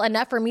big deal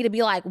enough for me to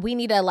be like, we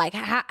need to like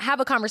have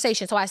a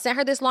conversation. So I sent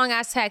her this long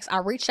ass text. I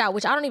reached out,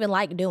 which I don't even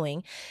like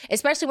doing,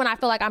 especially when I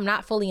feel like I'm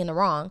not fully in the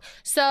wrong.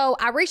 So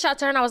I reached out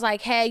to her and I was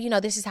like, hey, you know,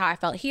 this is how I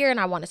felt here. And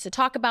I want us to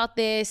talk about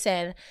this.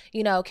 And,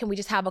 you know, can we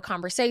just have a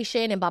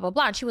conversation and blah, blah,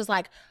 blah. And she was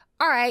like,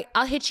 all right,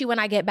 I'll hit you when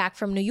I get back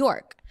from New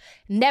York.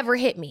 Never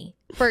hit me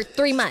for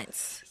 3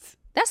 months.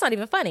 That's not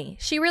even funny.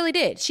 She really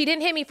did. She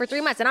didn't hit me for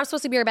 3 months. And I'm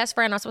supposed to be her best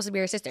friend. I'm supposed to be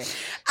her sister. So,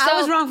 I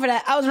was wrong for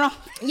that. I was wrong.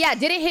 Yeah,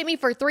 didn't hit me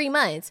for 3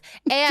 months.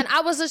 And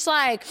I was just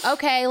like,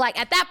 okay, like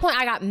at that point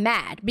I got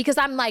mad because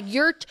I'm like,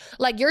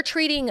 you're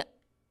treating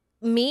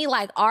me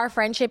like our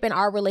friendship and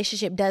our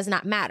relationship does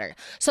not matter.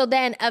 So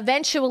then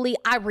eventually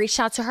I reached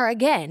out to her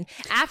again.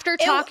 After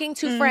talking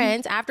to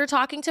friends,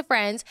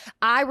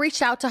 I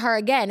reached out to her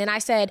again and I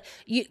said,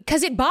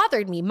 because it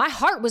bothered me. My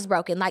heart was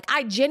broken. Like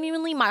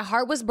my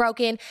heart was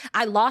broken.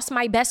 I lost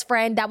my best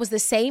friend. That was the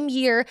same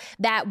year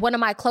that one of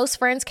my close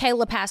friends,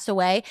 Kayla, passed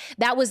away.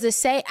 That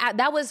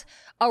was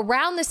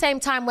around the same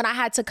time when I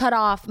had to cut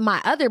off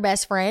my other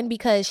best friend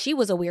because she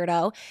was a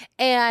weirdo.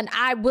 And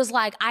I was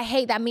like, I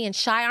hate that me and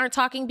Shy aren't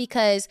talking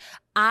because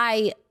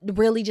I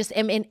really just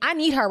am in, I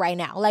need her right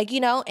now. Like, you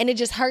know, and it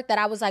just hurt that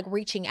I was like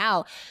reaching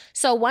out.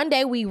 So one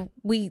day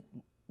we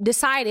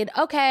decided,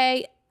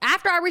 okay,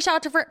 after I reached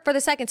out to her for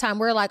the second time,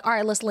 we were like, all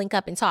right, let's link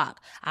up and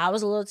talk. I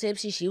was a little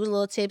tipsy. She was a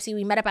little tipsy.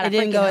 We met up at a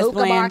freaking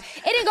hookah bar.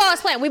 It didn't go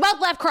as planned. We both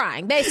left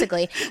crying,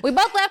 basically.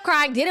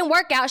 Didn't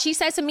work out. She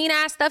said some mean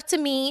ass stuff to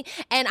me,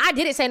 and I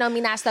didn't say no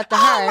mean ass stuff to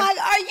her. Oh my,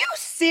 are you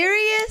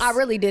serious? I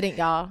really didn't,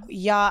 y'all.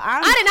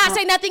 I did not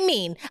say nothing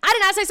mean. I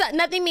did not say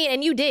nothing mean,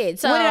 and you did.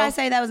 So what did I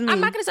say that was mean?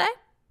 I'm not going to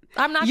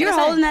say. You're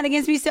holding that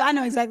against me still? I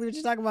know exactly what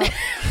you're talking about.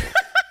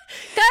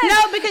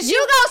 No, because you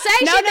gonna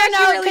say no, shit that no,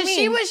 you really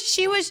mean.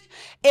 she was,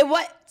 it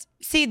was,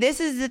 see, this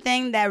is the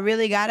thing that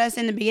really got us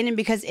in the beginning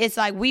because it's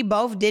like we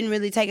both didn't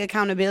really take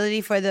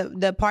accountability for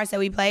the parts that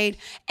we played.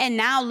 And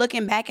now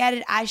looking back at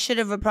it, I should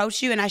have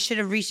approached you and I should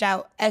have reached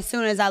out as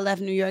soon as I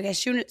left New York, as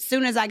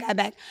soon as I got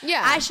back.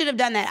 Yeah. I should have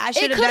done that. I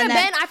should have done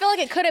that. I feel like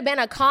it could have been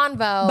a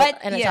convo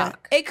and a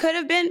talk. It could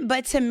have been.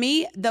 But to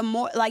me, the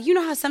more, like, you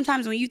know how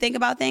sometimes when you think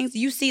about things,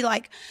 you see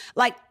like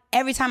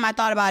every time I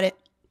thought about it,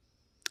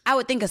 I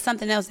would think of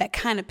something else that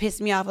kind of pissed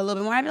me off a little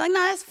bit more. I'd be like, no,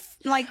 that's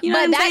like, you know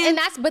what I'm saying? And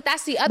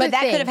that's the other thing. But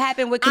that could have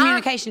happened with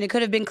communication. It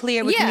could have been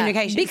clear with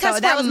communication. Because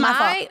so that was my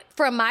fault.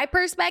 From my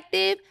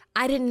perspective,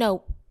 I didn't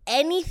know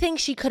anything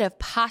she could have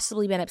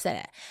possibly been upset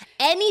at.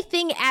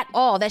 Anything at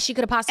all that she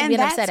could have possibly been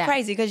upset at. And that's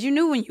crazy because you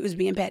knew when you was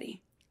being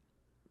petty.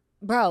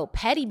 Bro,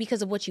 petty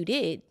because of what you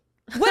did.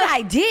 What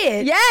I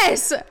did?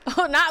 Yes.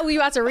 Oh, not we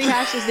about to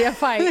rehash this damn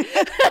fight.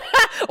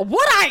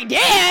 What I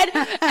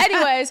did.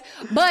 Anyways,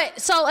 but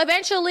so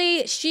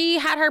eventually she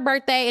had her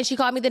birthday and she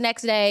called me the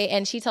next day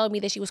and she told me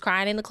that she was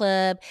crying in the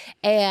club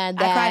and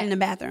that I cried in the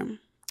bathroom.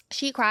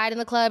 She cried in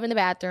the club in the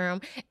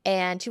bathroom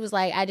and she was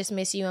like, I just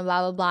miss you and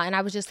blah, blah, blah. And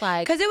I was just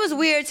like, because it was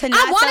weird to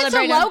not I wanted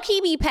to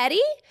low-key be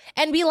petty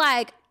and be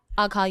like,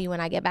 I'll call you when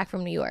I get back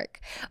from New York.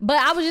 But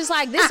I was just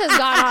like, this has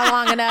gone on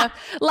long enough.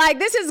 Like,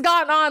 this has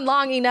gone on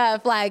long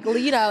enough. Like,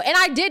 you know, and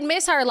I did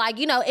miss her. Like,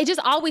 you know, it just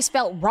always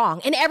felt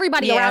wrong. And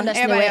everybody around us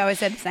knew it. Everybody always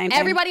said the same thing.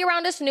 Everybody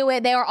around us knew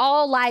it. They were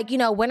all like, you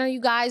know, when are you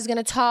guys going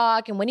to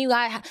talk? And when you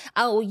guys,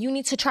 oh, you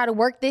need to try to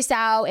work this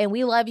out. And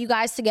we love you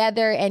guys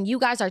together. And you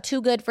guys are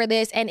too good for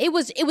this. And it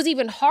was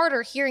even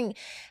harder hearing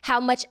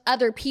how much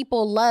other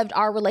people loved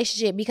our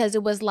relationship because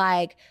it was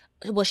like,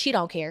 well, she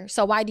don't care.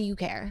 So why do you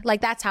care?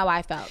 Like, that's how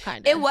I felt,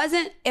 kind of. It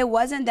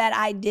wasn't that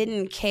I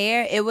didn't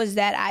care. It was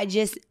that I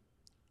just,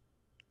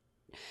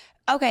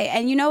 okay.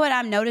 And you know what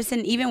I'm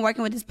noticing, even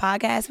working with this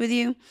podcast with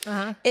you,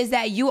 is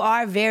that you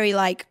are very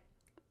like,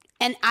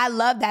 and I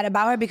love that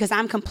about her because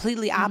I'm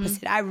completely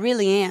opposite. I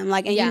really am.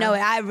 Like, and you know,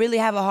 I really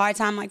have a hard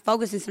time like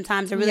focusing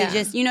sometimes to really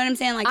just, you know what I'm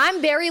saying? Like,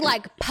 I'm very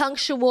like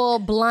punctual,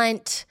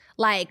 blunt,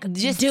 like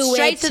just do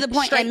straight it, to the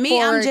point. And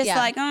me, I'm just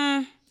like,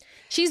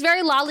 She's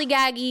very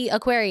lollygaggy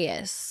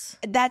Aquarius.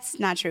 That's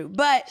not true,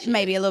 but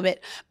maybe a little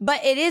bit.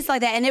 But it is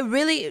like that. And it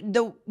really,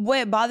 the way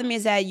it bothered me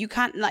is that you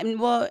can't, like,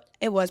 well,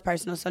 it was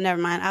personal, so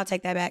never mind. I'll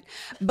take that back.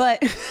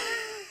 But I'm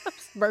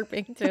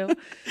burping too.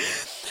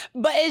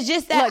 But it's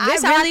just that look,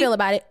 this is how I feel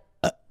about it.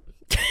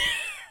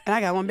 And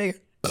I got one bigger.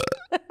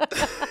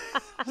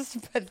 It's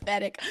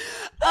pathetic.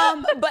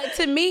 But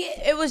to me,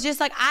 it was just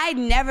like, I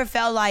never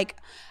felt like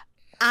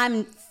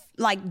I'm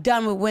like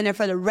done with winter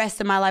for the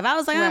rest of my life. I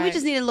was like, oh, we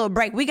just need a little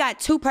break. We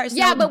got too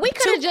personal. Yeah, but we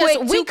could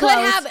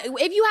have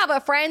if you have a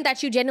friend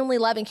that you genuinely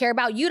love and care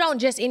about, you don't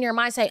just in your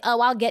mind say,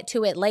 oh, I'll get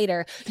to it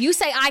later. You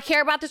say, I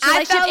care about this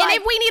relationship. And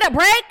if we need a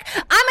break,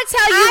 I'm going to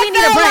tell you we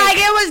need a break. Like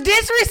it was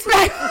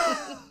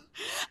disrespectful.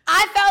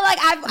 I felt like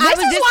this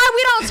is why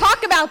we don't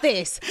talk about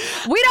this.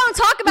 We don't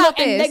talk about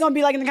this. They're going to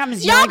be like in the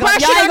comments, y'all gonna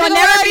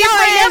never be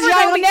friends. Y'all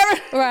gonna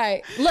never.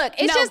 Right. Look,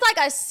 it's just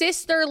like a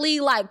sisterly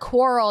like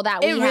quarrel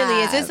that we have. It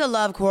really is. It's a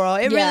love quarrel.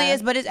 It really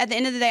is. But it's, at the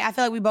end of the day, I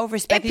feel like we both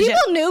respect each other. If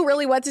people knew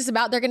really what this is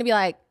about, they're going to be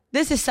like,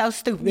 This is so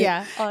stupid.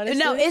 Yeah, honestly.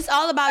 No, it's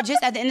all about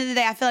just at the end of the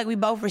day, I feel like we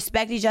both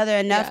respect each other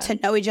enough to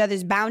know each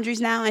other's boundaries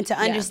now and to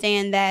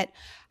understand that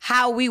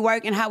how we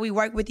work and how we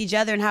work with each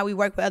other and how we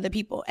work with other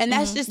people. And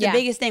that's just the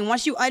biggest thing.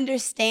 Once you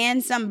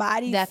understand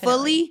somebody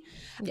fully,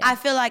 I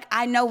feel like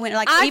I know when,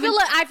 like, I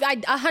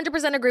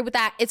 100% agree with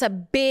that. It's a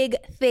big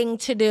thing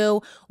to do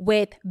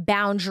with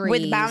boundaries.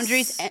 With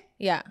boundaries.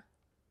 Yeah.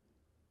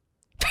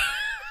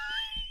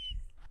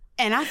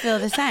 And I feel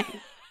the same.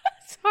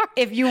 Sorry.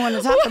 If you want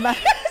to talk about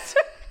it.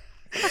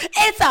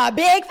 It's a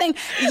big thing.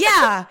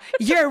 Yeah,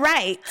 you're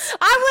right.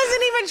 I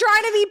wasn't even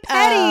trying to be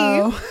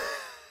petty.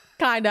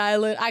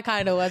 I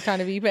kind of was trying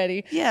to be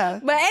petty. Yeah.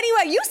 But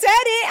anyway, you said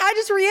it. I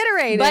just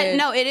reiterated. But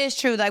no, it is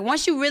true. Like,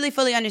 once you really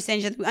fully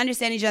understand each other, we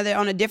understand each other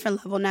on a different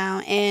level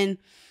now. And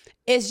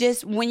it's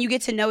just when you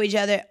get to know each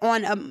other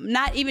on a,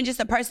 not even just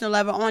a personal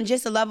level, on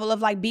just a level of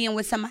like being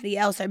with somebody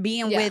else or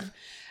being with.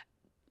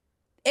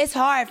 It's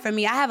hard for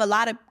me. I have a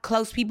lot of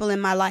close people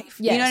in my life.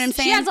 Yes. You know what I'm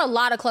saying? She has a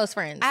lot of close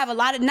friends. I have a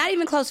lot of, not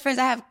even close friends.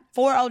 I have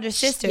 4 older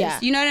sisters. Yeah.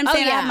 You know what I'm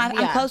saying?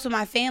 I'm close with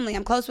my family.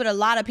 I'm close with a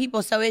lot of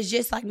people. So it's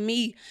just like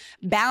me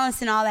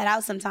balancing all that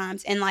out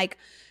sometimes. And like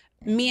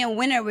me and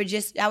Winter I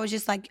was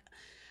just like,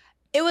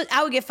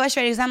 I would get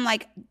frustrated because I'm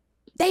like,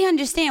 they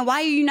understand. Why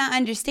are you not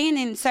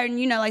understanding certain,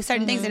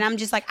 certain things? And I'm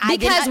just like,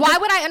 because why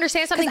would I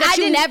understand something that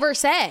you never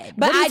said?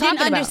 But I didn't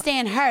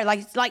understand her.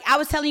 Like I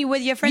was telling you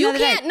with your friend the other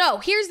day. No,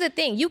 here's the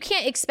thing. You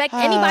can't expect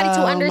anybody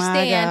to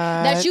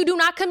understand that you do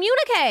not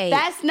communicate.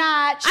 That's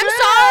not true. I'm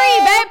sorry,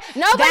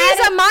 babe. Nobody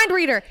is a mind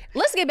reader.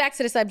 Let's get back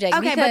to the subject.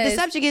 Okay, but the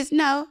subject is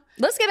no.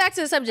 Let's get back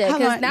to the subject.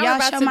 Hold on. Now Y'all we're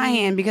about show to my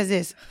hand because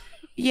this.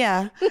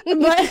 Yeah.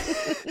 But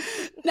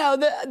no,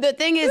 the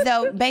thing is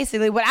though,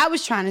 basically what I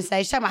was trying to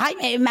say,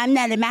 I'm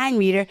not a mind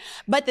reader.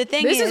 But the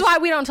thing This is why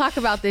we don't talk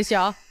about this,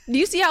 y'all. Do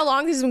you see how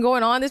long this has been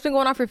going on? This has been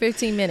going on for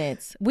 15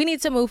 minutes. We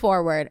need to move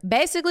forward.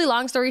 Basically,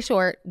 long story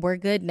short, we're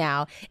good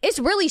now. It's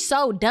really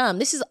so dumb.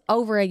 This is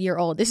over a year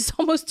old. This is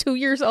almost 2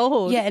 years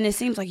old. Yeah, and it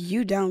seems like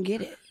you don't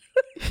get it.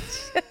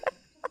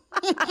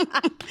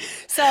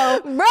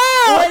 So, bro,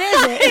 what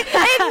is it?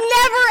 It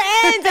never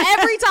ends.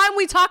 Every time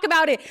we talk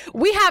about it,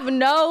 we have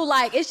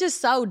it's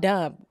just so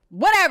dumb.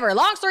 Whatever.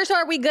 Long story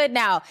short, we good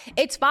now.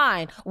 It's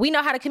fine. We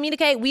know how to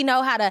communicate. We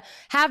know how to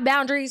have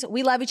boundaries.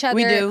 We love each other.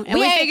 We do. And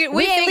we figured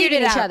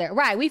it out. Each other.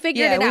 Right. We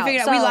figured it out. We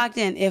figured out. We locked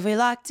in. If we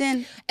locked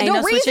in,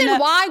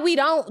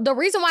 the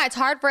reason why it's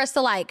hard for us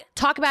to like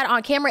talk about it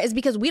on camera is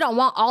because we don't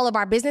want all of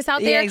our business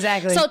out there. Yeah,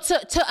 exactly. So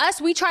to us,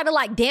 we try to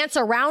like dance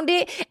around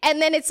it.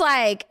 And then it's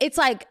like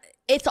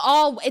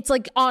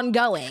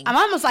ongoing. I'm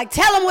almost like,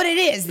 tell them what it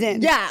is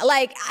then. Yeah.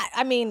 Like,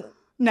 I mean,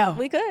 no,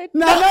 we could.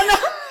 No.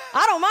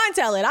 I don't mind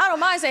telling. I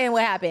don't mind saying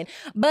what happened.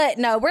 But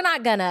no, we're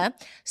not gonna.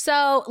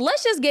 So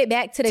let's just get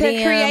back to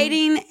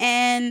creating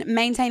and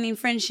maintaining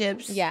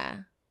friendships. Yeah.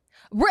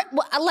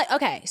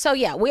 Okay. So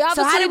yeah, we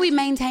obviously. So how do we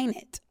maintain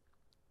it?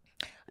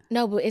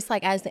 No, but it's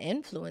like as the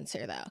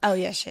influencer though. Oh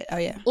yeah, shit. Oh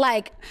yeah.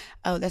 Like.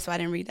 Oh, that's why I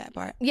didn't read that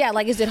part. Yeah,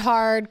 like is it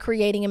hard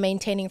creating and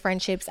maintaining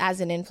friendships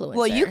as an influencer?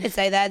 Well, you could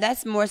say that.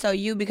 That's more so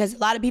you because a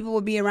lot of people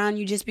will be around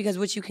you just because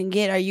what you can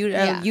get or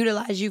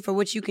utilize you for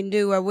what you can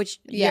do or which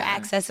you're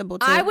accessible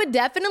to. I would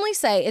definitely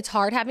say it's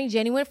hard having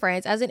genuine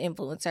friends as an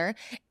influencer.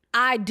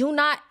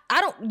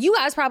 You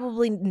guys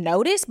probably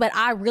notice, but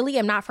I really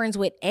am not friends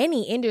with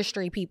any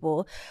industry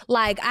people,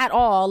 like at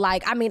all.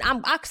 Like, I mean,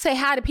 I say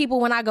hi to people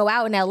when I go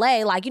out in LA.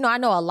 Like, I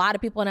know a lot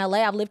of people in LA.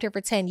 I've lived here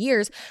for 10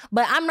 years,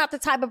 but I'm not the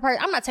type of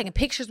person, I'm not taking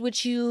pictures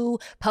with you,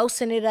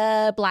 posting it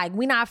up. Like,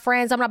 we not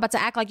friends. I'm not about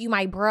to act like you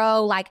my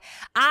bro. Like,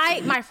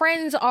 my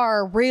friends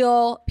are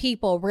real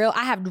people,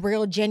 I have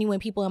real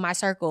genuine people in my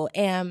circle.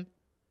 And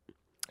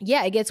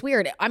yeah, it gets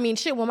weird. I mean,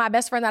 shit, when my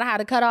best friend that I had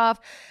to cut off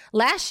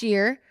last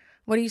year,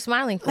 what are you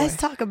smiling for? Let's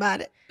talk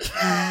about it.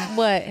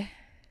 What?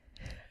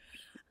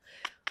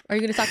 Are you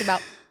going to talk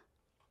about?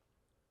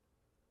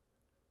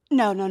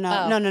 No.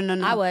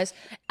 I was.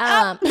 No,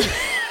 I'm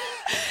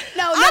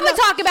going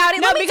to talk about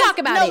it. Let me talk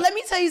about it. No, let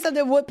me tell you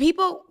something.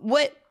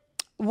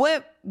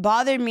 What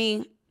bothered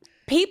me,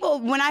 people,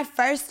 when I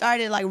first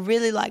started like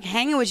really like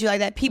hanging with you like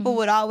that, people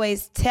would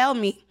always tell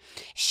me,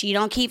 she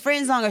don't keep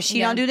friends long, or she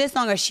don't do this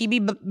long, or she be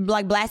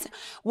like blasting,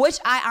 which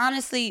I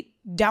honestly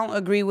don't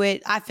agree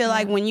with. I feel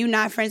like when you're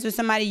not friends with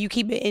somebody, you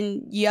keep it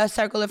in your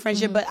circle of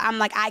friendship. But I'm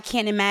like, I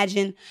can't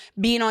imagine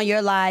being on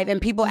your live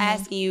and people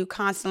asking you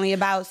constantly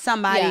about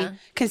somebody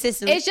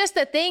consistently. It's just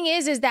the thing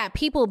is that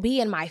people be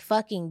in my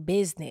fucking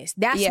business.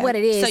 That's what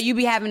it is. So you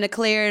be having to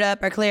clear it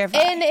up or clarify.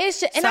 And it's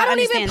just, and I don't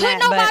even put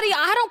nobody.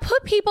 I don't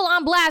put people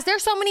on blast.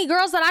 There's so many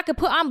girls that I could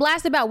put on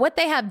blast about what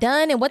they have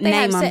done and what they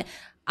have said.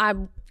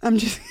 I'm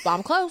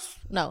close.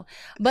 No,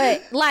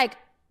 but like.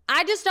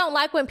 I just don't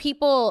like when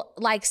people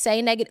like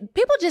say negative.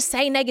 People just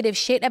say negative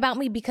shit about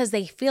me because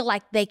they feel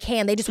like they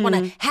can. They just want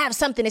to have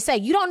something to say.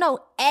 You don't know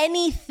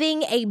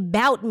anything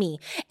about me,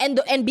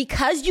 and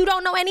because you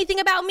don't know anything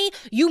about me,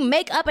 you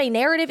make up a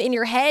narrative in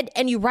your head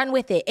and you run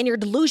with it, and you're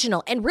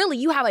delusional. And really,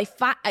 you have a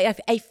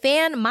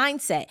fan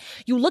mindset.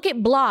 You look at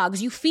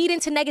blogs, you feed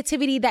into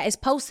negativity that is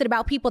posted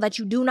about people that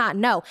you do not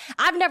know.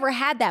 I've never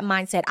had that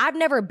mindset. I've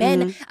never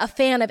been a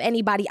fan of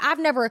anybody. I've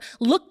never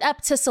looked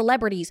up to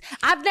celebrities.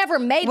 I've never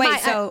made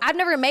I've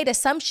never made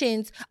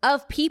assumptions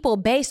of people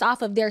based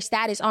off of their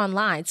status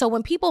online. So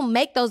when people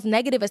make those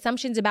negative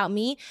assumptions about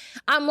me,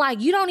 I'm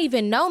like, you don't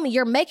even know me.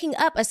 You're making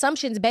up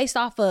assumptions based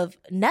off of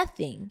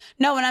nothing.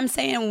 No, what I'm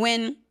saying,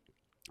 when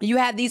you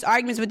have these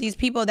arguments with these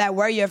people that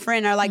were your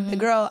friend, or like the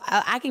girl,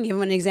 I can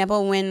give an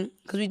example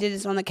because we did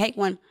this on the cake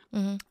one,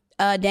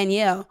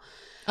 Danielle.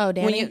 Oh,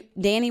 Danny?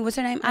 Danny, what's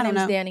her name? I don't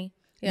know. Danny.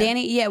 Yeah.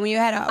 Danny, yeah, when you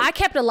had I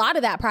kept a lot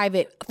of that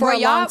private for a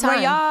long time.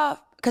 Were y'all,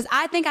 because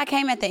I think I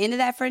came at the end of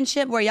that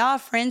friendship. Were y'all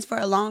friends for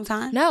a long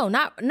time? No,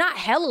 not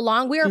hella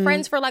long. We were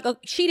friends for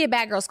she did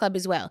Bad Girls Club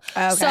as well.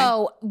 Okay.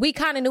 So we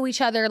kind of knew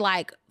each other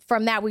like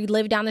from that. We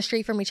lived down the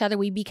street from each other.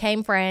 We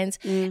became friends.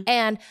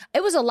 And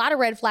it was a lot of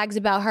red flags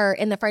about her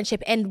in the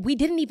friendship. And we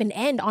didn't even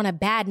end on a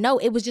bad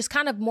note. It was just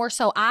kind of more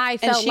so I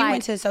felt like... And she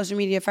went to social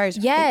media first.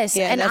 Yes.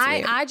 Yeah, and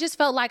I just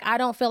felt like I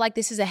don't feel like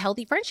this is a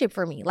healthy friendship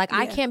for me. Like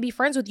I can't be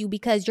friends with you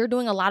because you're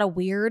doing a lot of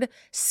weird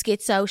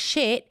schizo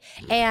shit.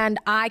 And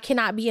I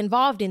cannot be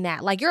involved in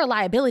that. Like you're a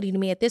liability to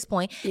me at this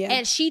point. Yeah.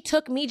 And she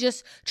took me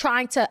just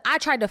I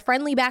tried to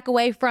friendly back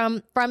away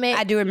from it.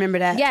 I do remember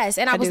that. Yes.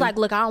 And I was like,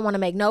 look, I don't want to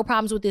make no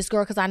problems with this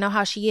girl because I know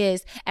how she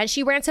is. And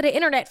she ran to the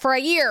internet for a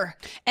year.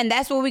 And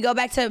that's where we go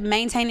back to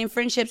maintaining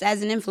friendships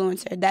as an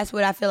influencer. That's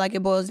what I feel like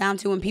it boils down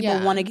to when people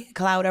want to get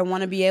clout or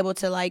want to be able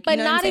to like, but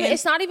you know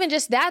it's not even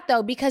just that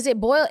though, because it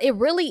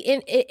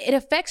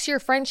affects your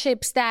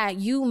friendships that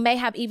you may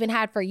have even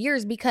had for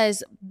years,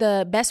 because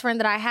the best friend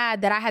that I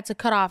had to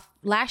cut off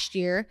last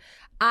year,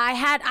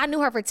 I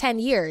knew her for 10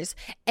 years.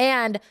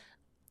 And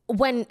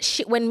when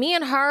me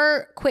and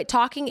her quit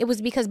talking, it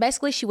was because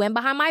basically she went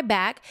behind my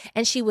back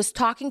and she was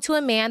talking to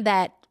a man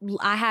that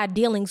I had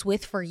dealings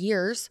with for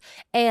years,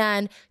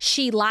 and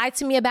she lied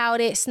to me about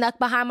it, snuck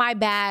behind my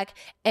back,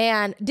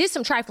 and did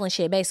some trifling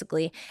shit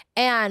basically.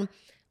 And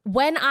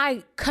when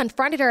I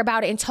confronted her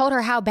about it and told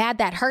her how bad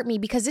that hurt me,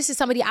 because this is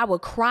somebody I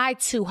would cry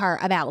to her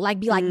about, like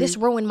be like, this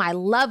ruined my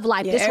love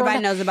life. Yeah, everybody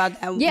knows about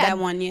that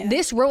one. Yeah,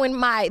 this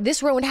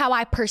ruined how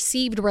I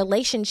perceived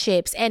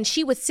relationships. And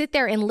she would sit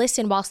there and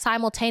listen while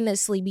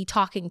simultaneously be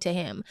talking to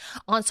him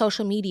on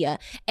social media.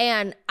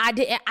 And I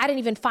didn't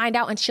even find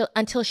out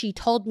until she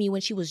told me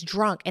when she was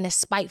drunk in a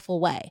spiteful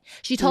way.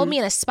 She told me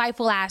in a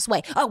spiteful ass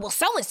way, oh, well,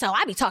 so-and-so,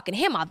 I be talking to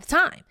him all the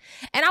time.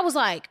 And I was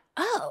like,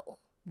 oh,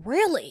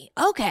 really?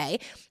 Okay.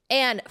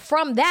 And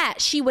from that,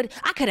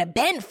 I could have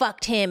been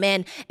fucked him.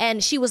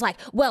 And she was like,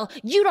 well,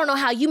 you don't know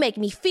how you make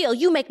me feel.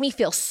 You make me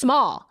feel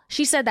small.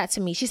 She said that to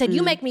me. She said,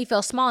 you make me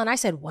feel small. And I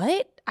said,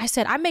 what? I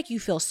said, I make you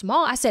feel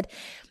small. I said,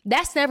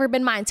 that's never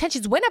been my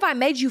intentions. When have I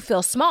made you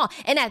feel small?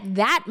 And at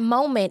that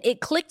moment,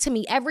 it clicked to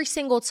me every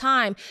single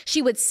time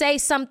she would say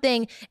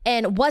something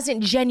and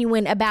wasn't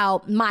genuine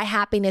about my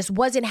happiness,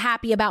 wasn't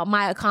happy about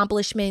my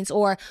accomplishments,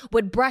 or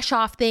would brush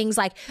off things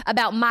like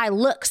about my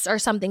looks or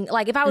something.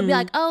 Like if I would be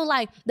like, oh,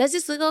 like, does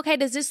this look okay?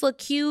 Does this look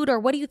cute? Or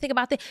what do you think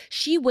about this?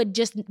 She would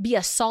just be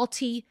a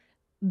salty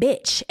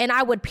bitch. And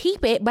I would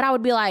peep it, but I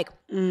would be like,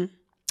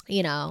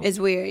 you know. It's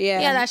weird,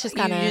 yeah. Yeah, that's just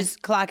kind of... You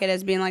just clock it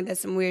as being like,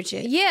 that's some weird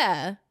shit.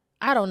 Yeah.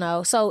 I don't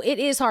know. So it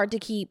is hard to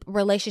keep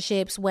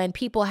relationships when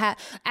people have...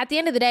 At the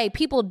end of the day,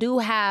 people do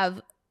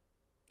have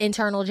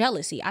internal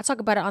jealousy. I talk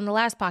about it on the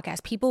last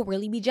podcast. People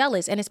really be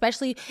jealous. And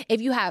especially if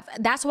you have...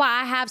 That's why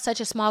I have such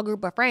a small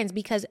group of friends,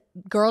 because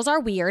girls are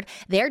weird.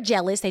 They're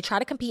jealous. They try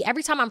to compete.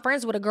 Every time I'm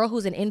friends with a girl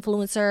who's an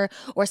influencer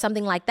or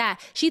something like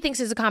that, she thinks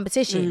it's a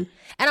competition.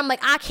 And I'm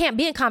like, I can't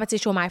be in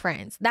competition with my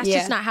friends. That's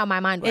just not how my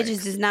mind works. It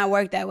just does not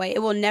work that way. It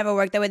will never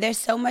work that way. There's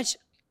so much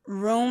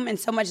room and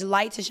so much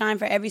light to shine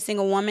for every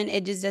single woman.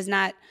 It just does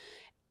not...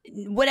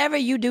 Whatever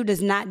you do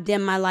does not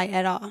dim my light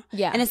at all.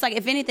 Yeah. And it's like,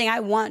 if anything, I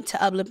want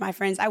to uplift my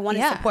friends. I want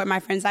to support my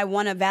friends. I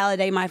want to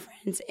validate my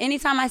friends.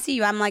 Anytime I see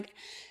you, I'm like,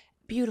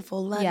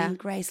 beautiful, loving,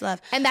 grace,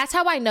 love. And that's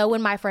how I know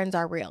when my friends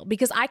are real,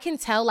 because I can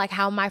tell like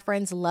how my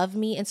friends love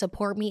me and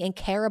support me and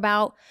care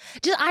about.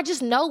 I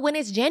just know when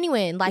it's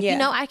genuine. Like, you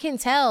know, I can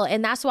tell.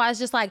 And that's why it's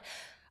just like,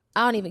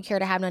 I don't even care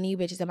to have none of you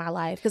bitches in my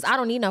life, because I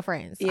don't need no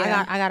friends.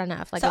 Yeah. I got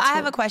enough. Like, so I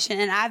have a question,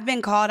 and I've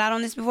been called out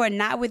on this before,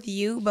 not with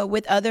you, but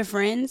with other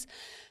friends.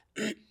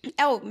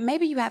 Oh,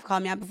 maybe you have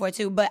called me out before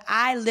too, but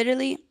I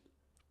literally,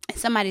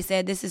 somebody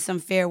said this is some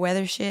fair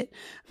weather shit.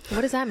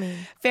 What does that mean?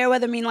 Fair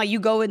weather mean like you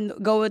go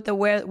with the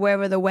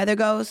wherever the weather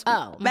goes.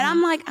 Oh, but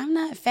I'm like, I'm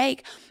not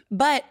fake.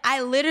 But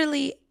I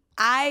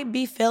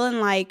be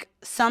feeling like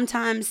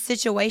sometimes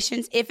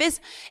situations, if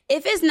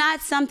it's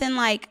not something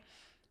like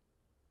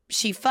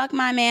she fucked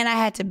my man,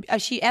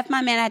 she effed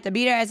my man, I had to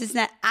beat her, as it's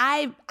not,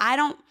 I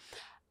don't.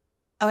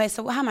 Okay,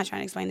 so how am I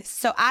trying to explain this?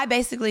 So I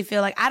basically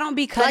feel like I don't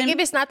be cutting. Like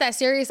if it's not that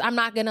serious, I'm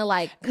not gonna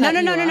like cut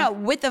No.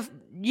 With the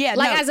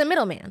as a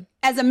middleman.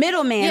 As a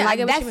middleman, yeah,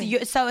 like that's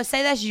your, so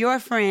say that's your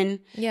friend,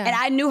 and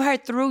I knew her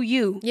through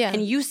you,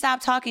 and you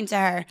stopped talking to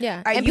her,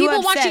 and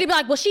people want you to be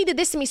like, well, she did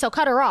this to me, so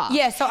cut her off.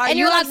 Yeah, so and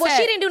you're like, well,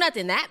 she didn't do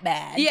nothing that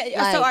bad.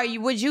 Yeah, like,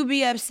 so would you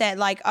be upset?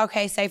 Like,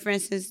 okay, say for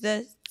instance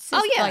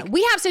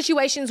we have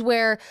situations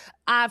where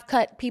I've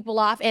cut people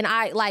off and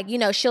I like,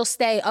 she'll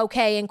stay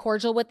okay and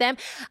cordial with them.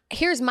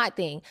 Here's my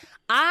thing.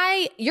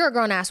 You're a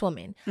grown ass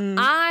woman.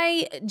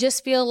 I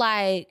just feel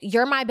like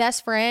you're my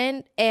best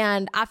friend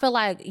and I feel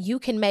like you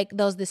can make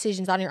those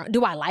decisions on your own.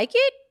 Do I like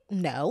it?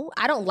 No,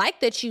 I don't like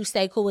that you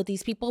stay cool with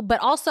these people,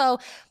 but also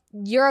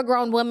you're a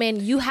grown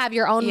woman. You have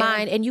your own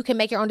mind and you can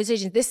make your own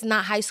decisions. This is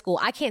not high school.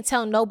 I can't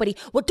tell nobody,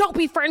 well, don't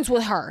be friends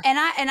with her. And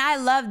I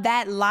love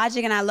that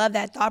logic and I love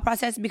that thought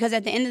process because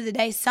at the end of the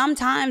day,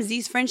 sometimes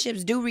these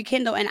friendships do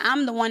rekindle and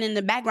I'm the one in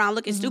the background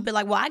looking stupid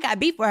like, well, I got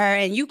beef with her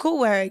and you cool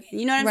with her again.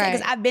 You know what I'm saying?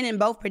 Because I've been in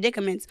both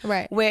predicaments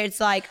where it's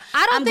like,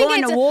 I'm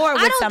going to war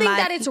with somebody. I don't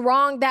think that it's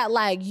wrong that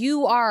like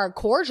you are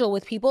cordial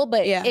with people,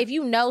 but if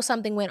you know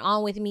something went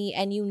on with me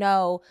and you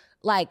know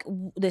like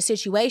the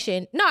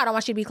situation, no, I don't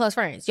want you to be close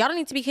friends. Y'all don't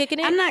need to be kicking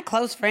it. I'm not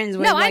close friends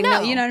with. No, I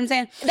know. You know what I'm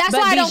saying? That's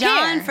why I don't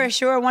care. For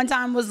sure, one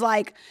time was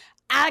like,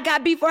 I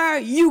got beef with her,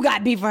 you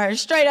got beef with her,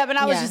 straight up, and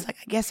I was just like,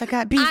 I guess I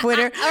got beef with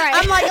her. All right.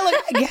 I'm like, look,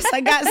 I guess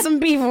I got some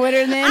beef with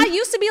her. Then I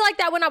used to be like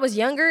that when I was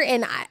younger,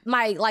 and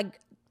my like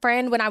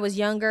friend when I was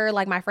younger,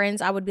 like my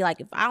friends, I would be like,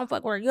 if I don't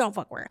fuck with her, you don't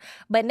fuck with her.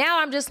 But now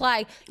I'm just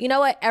like, you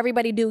know what?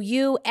 Everybody do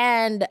you,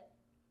 and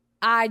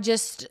I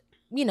just.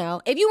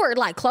 If you were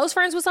like close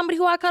friends with somebody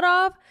who I cut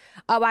off,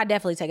 I'd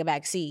definitely take a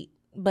back seat.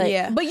 But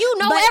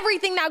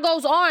everything that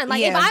goes on.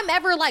 Like if I'm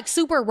ever like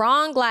super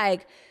wrong,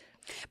 like,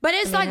 but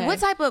it's like what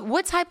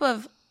type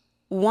of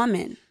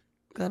woman?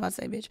 Cause I'm about to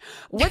say bitch.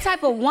 What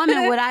type of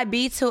woman would I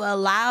be to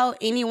allow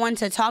anyone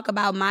to talk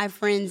about my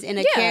friends in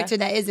a character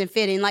that isn't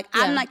fitting? Like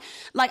I'm like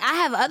I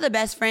have other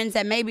best friends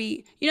that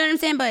maybe you know what I'm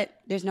saying, but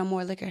there's no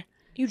more liquor.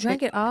 You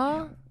drank it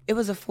all? It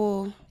was a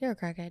full. You're a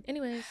crackhead.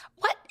 Anyways.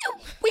 What?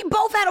 We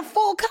both had a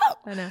full cup.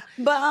 I know.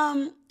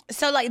 But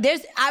so like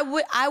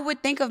I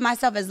would think of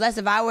myself as less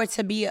if I were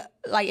to be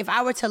like if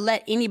I were to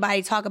let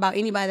anybody talk about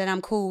anybody that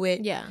I'm cool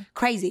with. Yeah.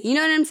 Crazy. You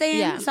know what I'm saying?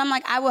 Yeah. So I'm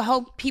like I would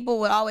hope people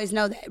would always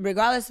know that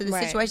regardless of the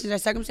situations or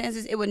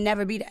circumstances, it would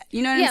never be that.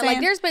 You know what I'm saying? Yeah,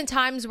 like there's been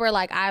times where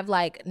like I've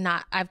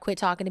quit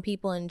talking to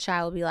people and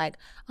Chai will be like,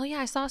 oh yeah,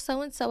 I saw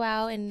so and so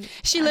out and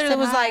she literally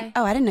was like,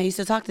 oh, I didn't know you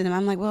still talk to them.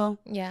 I'm like, well,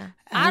 yeah.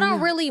 I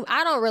don't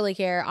really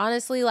care.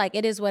 Honestly, like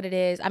it is what it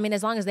is. I mean,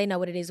 as long as they know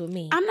what it is with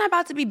me. I'm not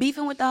about to be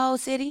beefing with the whole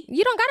city.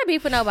 You don't gotta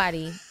beef with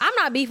nobody. I'm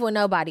not beefing with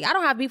nobody. I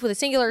don't have beef with a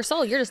singular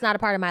soul. You're just not a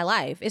part of my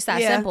life. It's that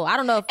simple. I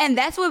don't know if and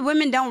that's what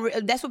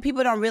that's what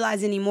people don't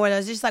realize anymore.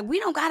 It's just like we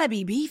don't gotta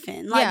be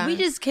beefing. Like we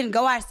just can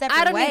go our separate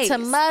ways. I don't need to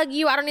mug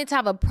you. I don't need to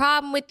have a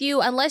problem with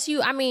you unless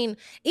you, I mean,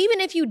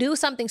 even if you do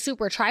something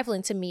super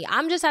trifling to me,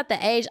 I'm just at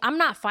the age, I'm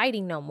not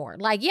fighting no more.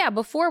 Like, yeah,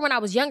 before when I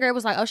was younger, it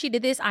was like, oh, she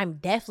did this. I'm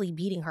definitely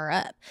beating her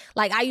up.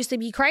 Like I used to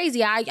be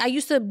crazy. I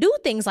used to do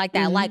things like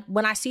that. Like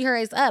when I see her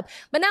as up,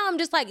 but now I'm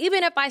just like,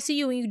 even if I see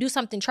you and you do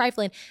something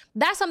trifling,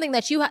 that's something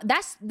that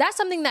that's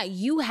something that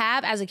you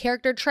have as a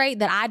character trait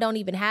that I don't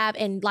even have.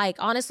 And like,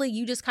 honestly,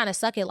 you just kind of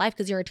suck at life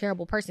because you're a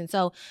terrible person.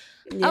 So,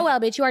 oh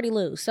well, bitch, you already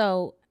lose.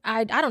 So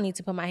I don't need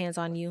to put my hands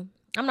on you.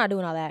 I'm not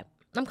doing all that.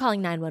 I'm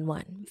calling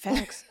 911.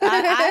 Facts.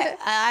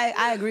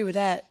 I agree with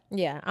that.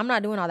 Yeah, I'm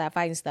not doing all that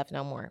fighting stuff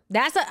no more.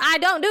 I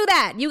don't do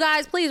that. You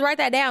guys, please write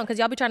that down because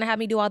y'all be trying to have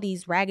me do all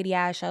these raggedy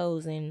ass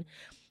shows and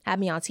have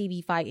me on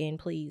TV fighting.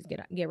 Please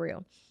get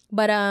real.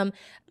 But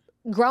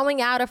growing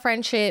out of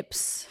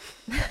friendships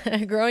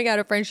and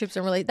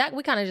relate that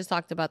we kind of just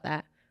talked about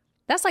that.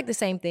 That's like the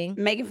same thing.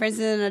 Making friends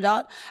as an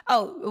adult.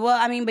 Oh, well,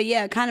 I mean, but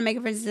yeah, kind of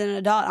making friends as an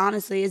adult,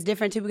 honestly, is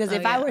different too. Because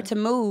if I were to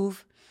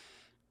move,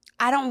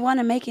 I don't want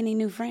to make any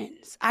new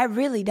friends. I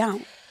really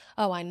don't.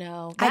 Oh, I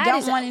know. I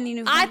don't want any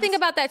new friends. I think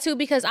about that too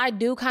because I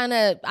do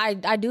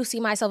I do see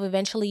myself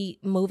eventually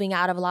moving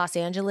out of Los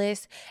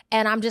Angeles.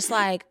 And I'm just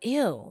like,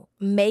 ew,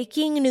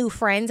 making new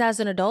friends as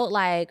an adult,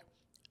 like,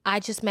 I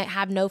just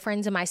have no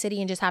friends in my city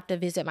and just have to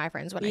visit my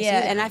friends when I see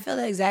them. Yeah, and I feel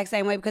the exact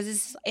same way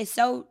because it's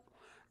so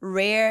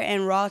rare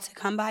and raw to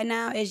come by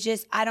now. It's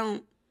just I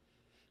don't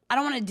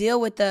want to deal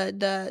with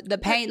the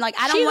pain. Like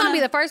I don't. She's gonna be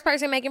the first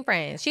person making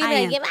friends. She's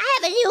like, if I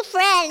have a new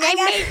friend,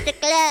 I meet the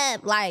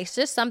club. Like it's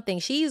just something.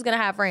 She's gonna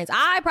have friends.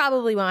 I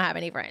probably won't have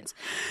any friends,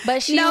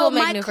 but she will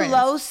make new friends. My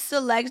close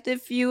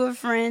selected few of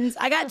friends.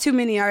 I got too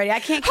many already. I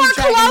can't keep her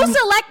track. Close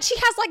select. She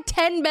has like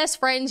 10 best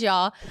friends,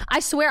 y'all. I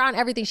swear on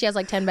everything, she has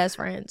like 10 best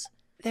friends.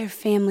 They're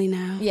family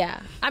now. Yeah,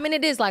 I mean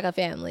it is like a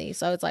family,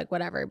 so it's like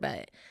whatever.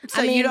 But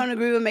so you don't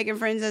agree with making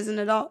friends as an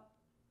adult?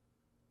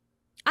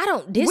 I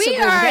don't disagree.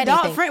 We are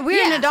adult friends.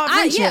 We're an adult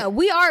friendship.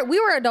 We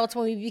were adults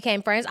when we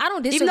became friends. I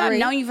don't disagree. Even though I've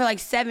known you for like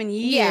 7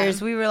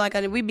 years, we were like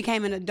we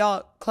became an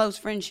adult close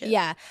friendship.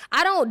 Yeah,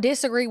 I don't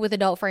disagree with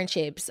adult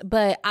friendships,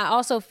 but I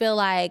also feel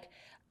like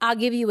I'll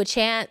give you a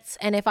chance.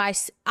 And if I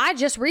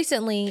just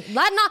recently,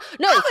 I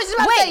was just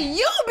about to say,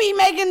 you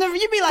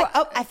be like,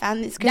 oh, I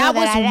found this girl. That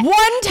was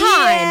one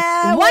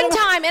time. One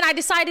time. And I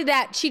decided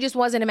that she just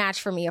wasn't a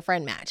match for me, a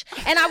friend match.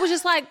 And I was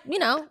just like,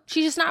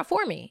 she's just not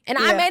for me. And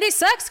I made it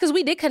sucks because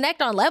we did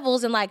connect on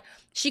levels and like,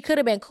 she could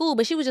have been cool,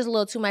 but she was just a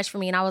little too much for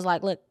me. And I was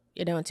like, look,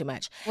 you're doing too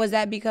much. Was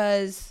that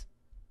because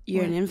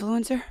you're an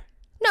influencer?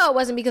 No, it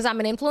wasn't because I'm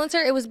an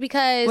influencer. It was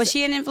because... Was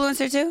she an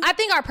influencer too? I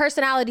think our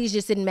personalities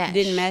just didn't mesh.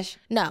 Didn't mesh?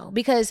 No,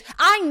 because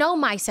I know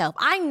myself.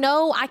 I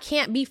know I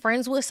can't be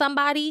friends with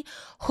somebody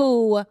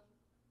who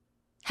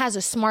has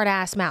a smart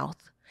ass mouth.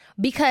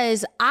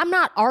 Because I'm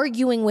not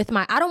arguing with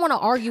I don't want to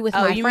argue with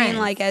my friends. Oh, you mean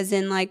like as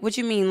in like... What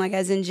you mean? Like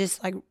as in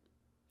just like...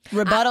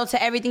 Rebuttal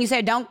to everything you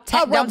say. Don't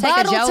take a joke.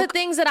 Rebuttal to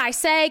things that I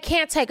say.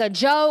 Can't take a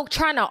joke.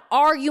 Trying to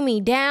argue me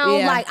down.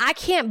 Yeah. Like I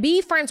can't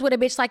be friends with a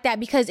bitch like that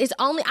because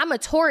I'm a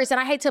Taurus and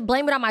I hate to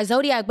blame it on my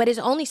zodiac, but it's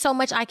only so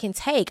much I can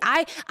take.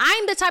 I'm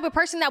the type of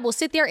person that will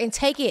sit there and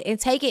take it and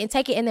take it and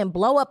take it and then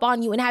blow up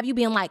on you and have you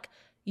being like,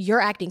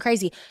 you're acting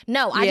crazy.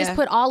 No, I just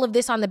put all of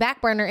this on the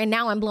back burner and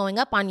now I'm blowing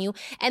up on you.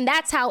 And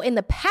that's how in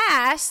the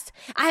past,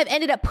 I have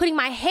ended up putting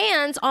my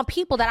hands on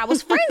people that I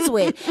was friends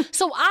with.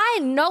 So I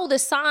know the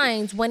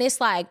signs when it's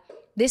like,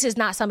 this is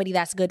not somebody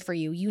that's good for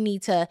you.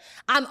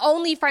 I'm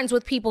only friends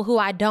with people who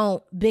I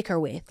don't bicker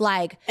with.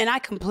 And I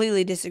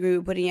completely disagree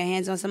with putting your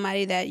hands on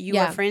somebody that you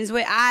are friends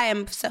with.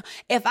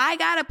 If I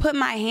gotta put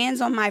my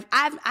hands on I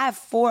have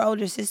 4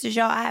 older sisters,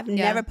 y'all. I have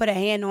never put a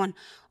hand on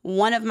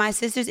one of my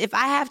sisters. If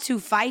I have to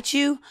fight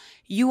you,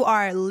 you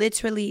are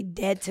literally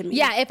dead to me.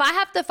 Yeah, if I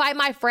have to fight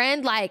my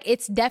friend,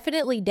 it's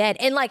definitely dead.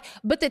 And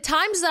but the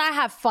times that I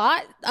have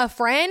fought a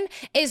friend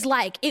is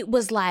it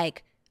was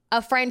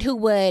a friend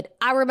who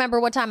I remember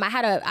one time I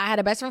had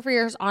a best friend for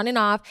years on and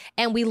off,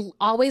 and we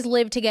always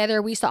lived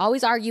together. We used to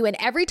always argue, and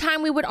every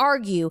time we would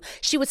argue,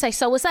 she would say,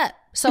 so what's up?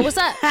 So what's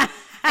up? And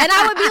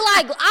I would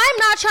be like, I'm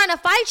not trying to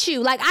fight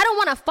you. I don't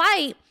want to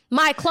fight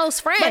my close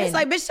friend. But it's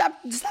like, bitch,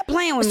 stop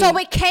playing with me. So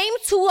it came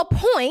to a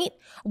point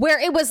where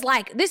it was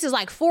this is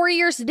 4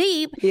 years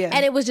deep,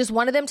 and it was just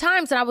one of them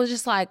times, and I was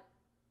just like,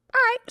 all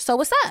right, so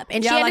what's up?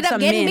 And y'all she ended up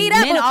getting beat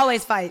up. Men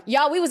always fight.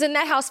 Y'all, we was in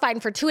that house fighting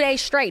for 2 days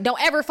straight.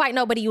 Don't ever fight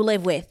nobody you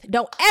live with.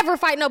 Don't ever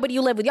fight nobody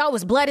you live with. Y'all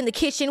was blood in the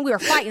kitchen. We were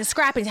fighting,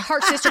 scrapping. Her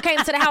sister came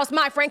to the house.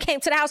 My friend came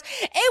to the house.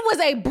 It was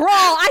a brawl.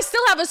 I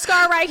still have a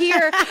scar right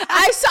here.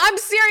 I'm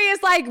serious.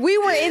 We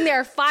were in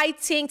there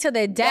fighting to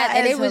the death. That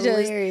and is it was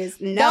hilarious.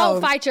 Just, don't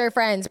fight your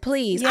friends,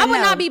 please. I would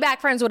not be back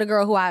friends with a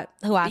girl who I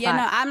fought. Yeah,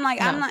 no, I'm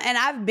not. And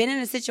I've been in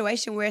a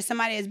situation where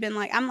somebody has been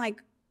I'm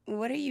like,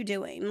 what are you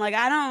doing?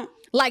 I don't...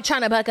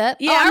 trying to buck up?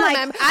 Yeah, I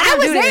remember. I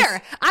was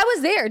there. I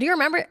was there. Do you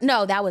remember?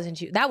 No, that wasn't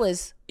you. That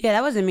was... Yeah,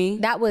 that wasn't me.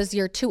 That was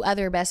your 2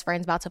 other best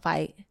friends about to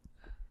fight.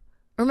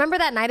 Remember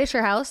that night at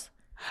your house?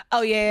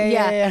 Oh,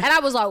 yeah. And I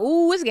was like,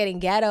 ooh, it's getting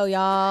ghetto,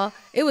 y'all.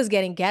 It was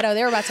getting ghetto.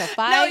 They were about to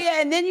fight. No,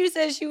 yeah. And then you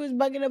said she was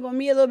bucking up on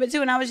me a little bit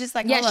too. And I was just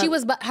like, yeah,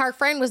 her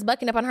friend was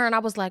bucking up on her. And I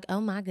was like,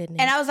 oh my goodness.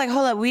 And I was like,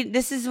 hold up.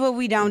 This is what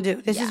we don't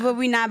do. This is what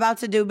we not about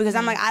to do. Because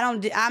I'm like,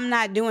 I'm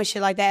not doing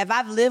shit like that. If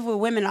I've lived with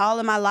women all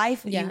of my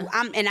life, and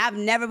I've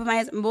never put my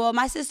hands, well,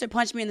 my sister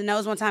punched me in the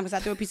nose one time because I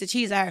threw a piece of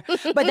cheese at her.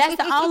 But that's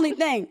the only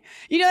thing.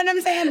 You know what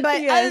I'm saying? But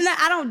other than that,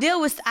 I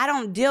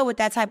don't deal with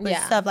that type of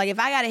stuff. If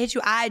I got to hit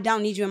you, I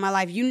don't need you in my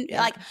life.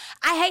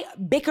 I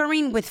hate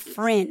bickering with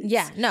friends.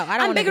 Yeah, no, I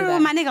don't. I'm bickering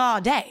with my nigga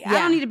all day. Yeah. I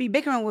don't need to be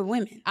bickering with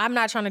women. I'm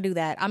not trying to do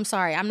that. I'm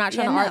sorry. I'm not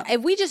trying to argue.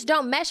 If we just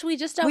don't mesh, we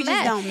just don't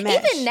mesh.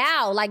 Even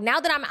now, now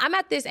that I'm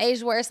at this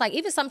age where it's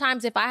even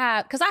sometimes if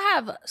because I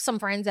have some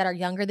friends that are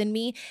younger than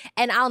me,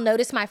 and I'll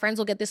notice my friends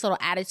will get this little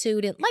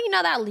attitude and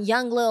that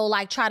young little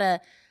try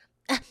to,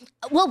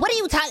 well, what are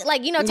you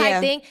talking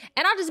type thing,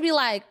 and I'll just be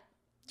like,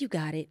 you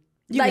got it.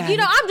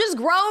 I'm just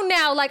grown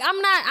now.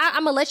 I'm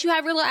gonna let you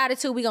have your little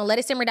attitude. We gonna let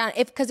it simmer down.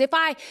 Because if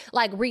I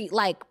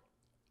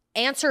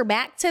answer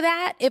back to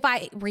that, if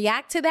I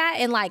react to that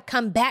and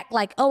come back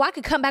I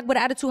could come back with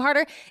attitude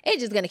harder,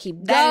 it's just gonna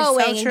keep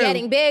going and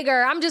getting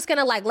bigger. I'm just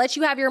gonna let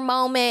you have your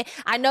moment.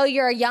 I know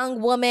you're a young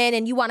woman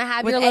and you want to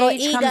have your little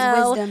ego.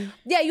 Comes wisdom.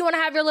 Yeah, you want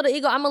to have your little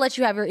ego. I'm gonna let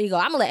you have your ego.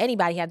 I'm gonna let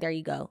anybody have their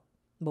ego.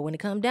 But when it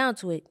comes down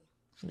to it,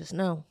 just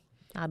know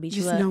I'll beat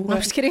you up. No, I'm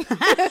just kidding.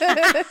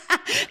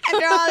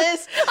 After all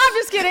this, I'm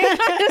just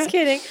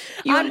kidding.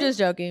 I'm just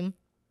joking.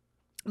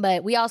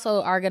 But we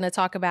also are going to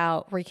talk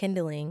about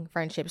rekindling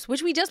friendships,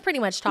 which we just pretty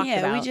much talked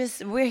about. Yeah,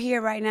 we're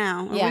here right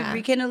now. Yeah.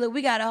 We rekindle it.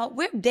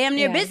 We're damn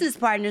near business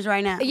partners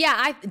right now.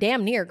 Yeah,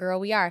 damn near, girl.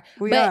 We are.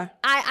 We are.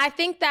 I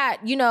think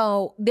that,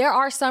 there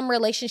are some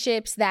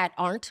relationships that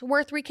aren't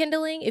worth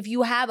rekindling. If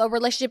you have a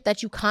relationship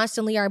that you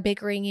constantly are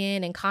bickering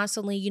in and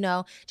constantly,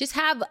 just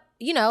have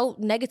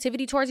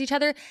negativity towards each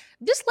other,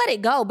 just let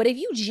it go. But if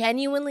you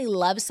genuinely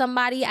love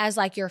somebody as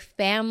your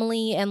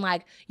family and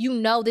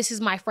this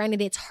is my friend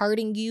and it's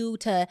hurting you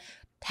to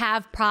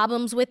have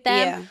problems with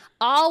them,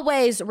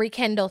 always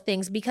rekindle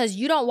things because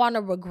you don't want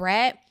to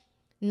regret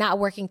not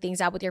working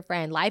things out with your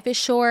friend. Life is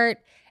short.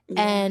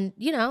 And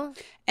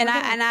and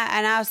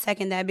I'll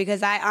second that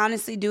because I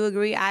honestly do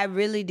agree. I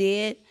really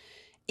did.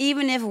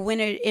 Even if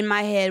winter in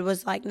my head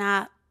was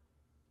nah,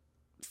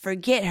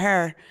 forget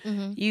her,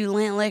 you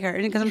lint liquor,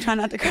 because I'm trying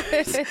not to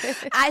curse.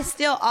 I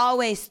still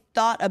always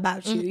thought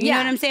about you. You know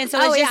what I'm saying? So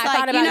it's just I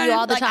thought about you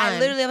all the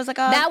time. I was like,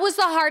 oh. That was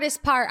the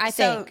hardest part, I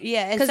think.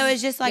 Yeah, and so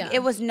it's just like,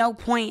 it was no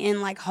point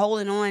in like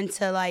holding on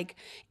to like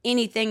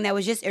anything that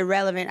was just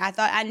irrelevant.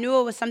 I knew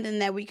it was something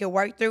that we could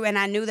work through, and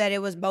I knew that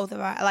it was both of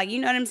our, like, you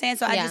know what I'm saying?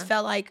 So I just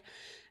felt like,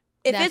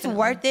 if it's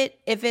worth it,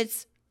 if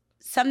it's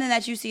something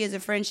that you see as a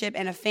friendship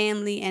and a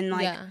family and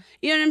like,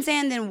 you know what I'm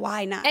saying, then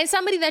why not? And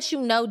somebody that you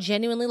know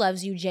genuinely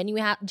loves you,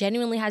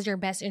 genuinely has your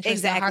best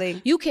interest at heart.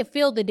 You can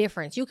feel the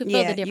difference. You can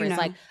feel the difference. You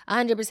know. Like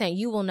 100%,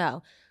 you will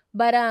know.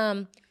 But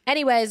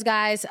anyways,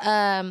 guys,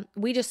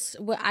 we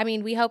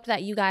hope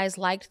that you guys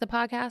liked the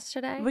podcast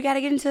today. We got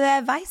to get into the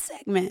advice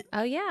segment.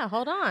 Oh yeah,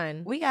 hold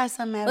on. We got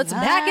some advice. Let's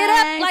back it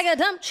up like a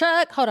dump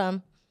truck. Hold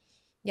on.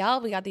 Y'all,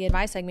 we got the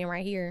advice segment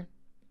right here.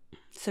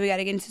 So we got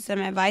to get into some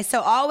advice.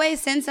 So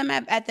always send some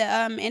at the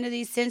end of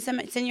these. Send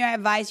your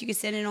advice. You can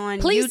send it on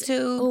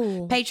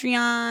YouTube,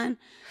 Patreon.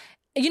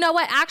 You know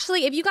what?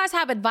 Actually, if you guys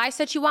have advice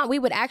that you want, we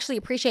would actually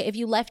appreciate if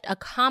you left a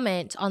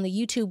comment on the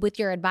YouTube with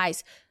your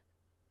advice.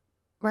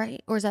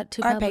 Right? Or is that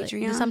too public? Our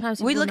Patreon.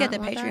 Sometimes we look at the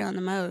Patreon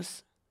the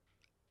most.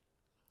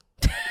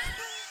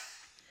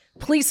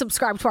 Please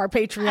subscribe to our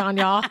Patreon,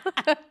 y'all.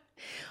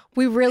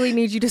 We really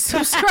need you to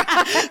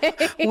subscribe.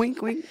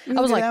 Wink, wink. I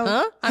was like,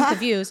 huh? I'm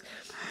confused.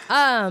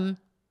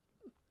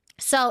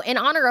 So in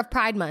honor of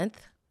Pride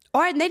Month,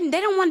 or they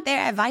don't want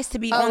their advice to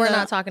be. Oh, we're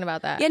not talking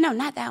about that. Yeah, no,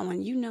 not that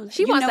one. You know,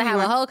 she wants to have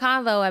a whole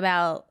convo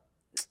about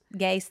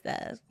gay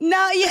stuff.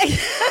 No, yeah.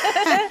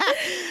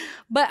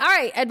 But all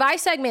right,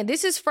 advice segment.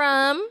 This is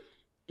from.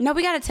 No,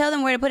 we got to tell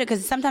them where to put it,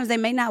 because sometimes they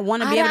may not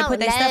want to be able to put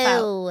their stuff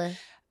out.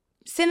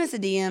 Send us a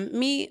DM.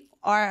 Me.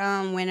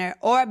 Our winner,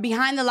 or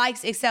Behind the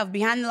Likes itself,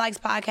 Behind the Likes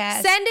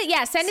podcast. Send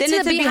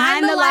it to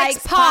Behind the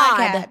Likes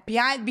pod.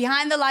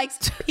 Behind the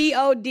Likes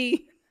pod.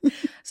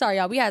 Sorry,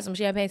 y'all. We had some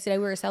champagne today.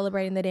 We were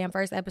celebrating the damn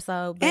first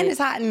episode, and it's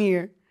hot in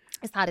here.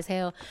 It's hot as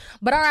hell.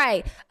 But all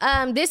right,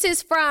 this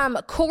is from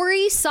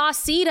Corey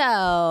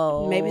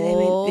Saucedo. Maybe they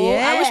mean,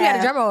 I wish we had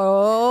a drum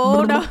roll.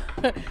 Oh, no.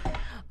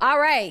 All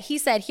right. He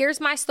said, here's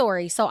my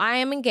story. So I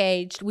am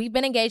engaged. We've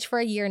been engaged for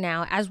a year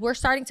now. As we're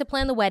starting to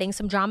plan the wedding,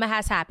 some drama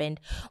has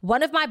happened.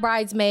 One of my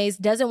bridesmaids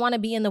doesn't want to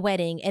be in the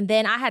wedding. And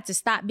then I had to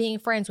stop being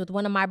friends with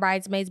one of my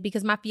bridesmaids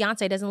because my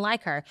fiance doesn't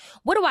like her.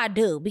 What do I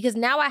do? Because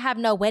now I have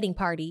no wedding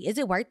party. Is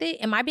it worth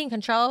it? Am I being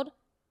controlled?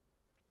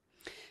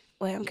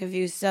 Wait, I'm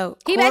confused. So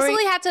he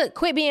basically had to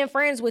quit being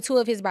friends with two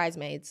of his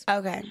bridesmaids.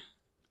 Okay.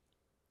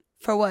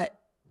 For what?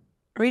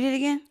 Read it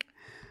again.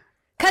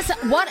 Because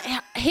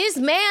his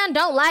man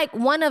don't like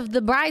one of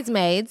the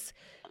bridesmaids,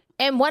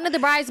 and one of the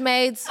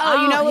bridesmaids.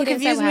 Oh, you know what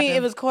confused me?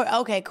 It was Corey.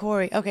 Okay,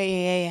 Corey.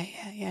 Okay,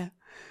 yeah.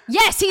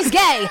 Yes, he's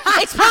gay.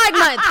 It's Pride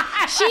Month.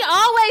 She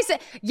always,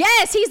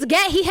 yes, he's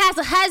gay. He has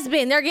a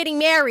husband. They're getting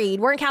married.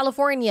 We're in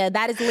California.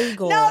 That is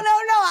legal. No.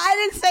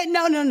 I didn't say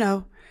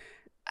no.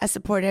 I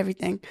support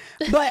everything.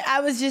 But I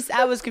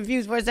was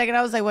confused for a second.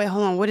 I was like, wait,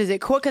 hold on. What is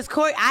it? Because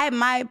Corey,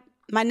 my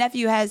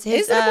nephew has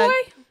his. Is it a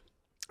boy?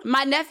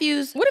 My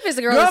nephew's what if it's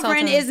a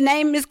girlfriend, his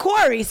name is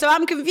Corey, so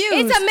I'm confused.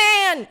 It's a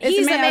man.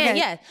 He's a man, okay.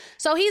 Yeah.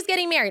 So he's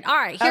getting married. All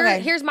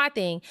right, here's my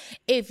thing.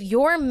 If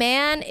your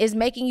man is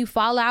making you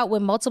fall out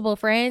with multiple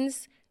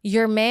friends,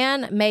 your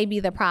man may be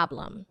the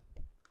problem.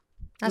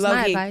 That's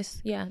my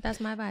advice. Yeah, that's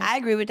my advice. I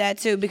agree with that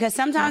too, because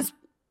sometimes,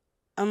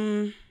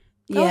 Go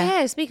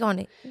ahead, speak on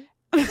it.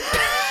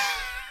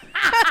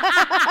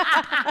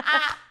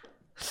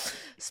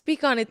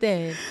 Speak on it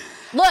then.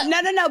 Look,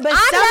 no, but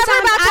I'm never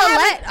about to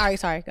let. All right,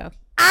 sorry, go.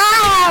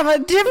 I have a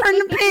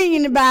different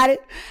opinion about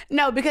it.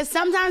 No, because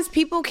sometimes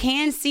people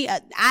can see,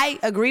 I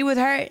agree with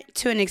her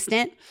to an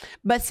extent,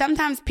 but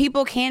sometimes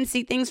people can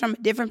see things from a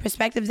different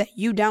perspective that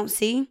you don't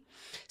see.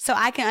 So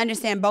I can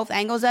understand both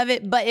angles of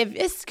it. But if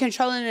it's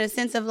controlling in a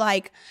sense of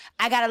like,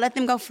 I got to let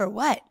them go for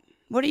what?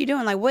 What are you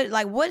doing?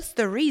 What's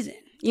the reason?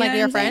 You like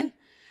your friend? Saying?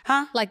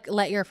 Huh? Like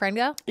let your friend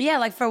go? Yeah,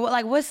 like for what?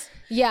 Like what's?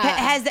 Yeah.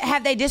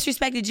 Have they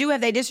disrespected you?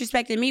 Have they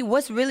disrespected me?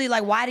 What's really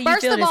like? Why do you feel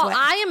this way? First of all,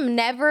 I am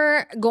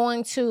never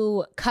going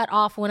to cut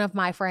off one of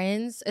my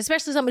friends,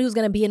 especially somebody who's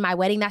going to be in my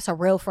wedding. That's a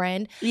real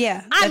friend.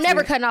 Yeah, I'm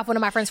never cutting off one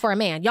of my friends for a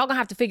man. Y'all gonna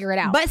have to figure it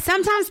out. But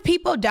sometimes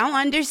people don't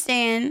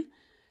understand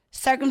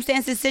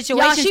circumstances,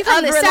 situations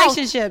of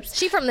relationships. South.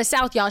 She from the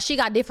South, y'all. She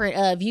got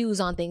different views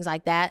on things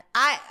like that.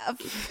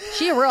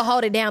 She a real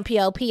hold it down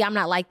POP. I'm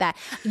not like that.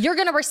 You're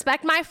gonna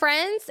respect my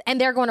friends, and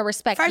they're gonna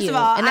respect you. First of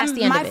all, and that's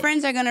the end my of it.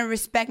 friends are gonna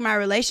respect my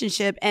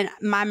relationship, and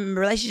my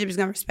relationship is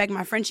gonna respect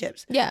my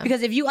friendships. Yeah,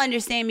 because if you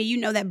understand me, you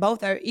know that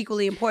both are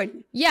equally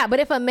important. Yeah, but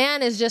if a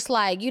man is just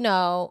like,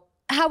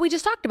 how we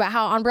just talked about,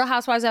 how on Real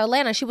Housewives of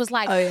Atlanta, she was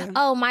like,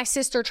 oh, my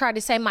sister tried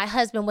to say my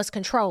husband was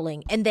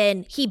controlling, and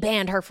then he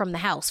banned her from the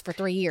house for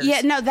 3 years.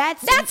 Yeah, no,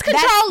 that's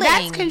controlling.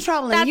 That's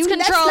controlling. That's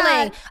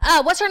controlling.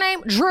 What's her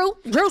name? Drew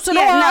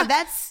Sonora. Yeah, no,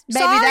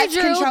 Baby, Sorry, that's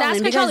Drew. controlling.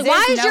 That's controlling.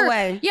 Why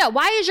is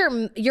why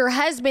is your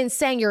husband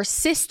saying your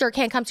sister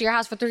can't come to your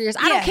house for 3 years?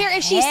 I don't care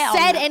if she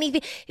said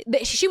anything.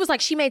 She was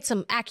like, she made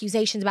some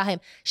accusations about him.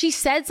 She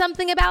said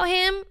something about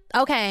him.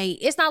 Okay,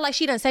 it's not like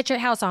she done set your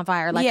house on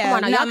fire. Like, come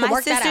on, now, y'all can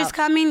work that out. My sister's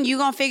coming. You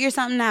gonna figure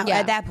something out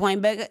at that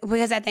point. But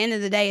because at the end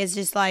of the day, it's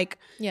just like,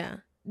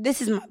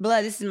 this is my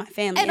blood. This is my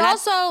family. And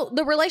also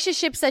the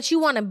relationships that you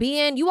want to be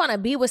in, you want to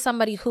be with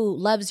somebody who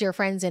loves your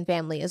friends and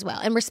family as well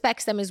and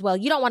respects them as well.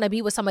 You don't want to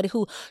be with somebody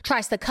who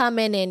tries to come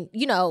in and,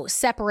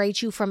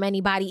 separate you from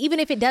anybody,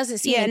 even if it doesn't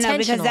seem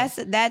intentional. No,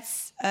 because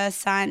that's a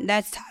sign.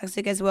 That's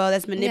toxic as well.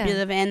 That's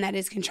manipulative and that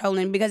is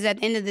controlling. Because at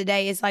the end of the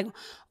day, it's like,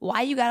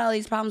 why you got all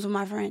these problems with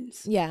my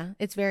friends? Yeah,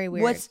 it's very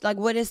weird.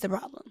 What is the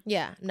problem?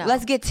 Yeah, no.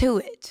 Let's get to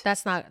it.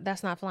 That's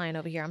not flying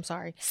over here. I'm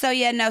sorry. So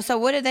So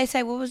what did they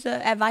say? What was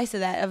the advice of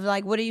that? Of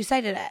like, what do you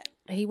say to that?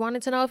 He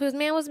wanted to know if his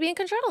man was being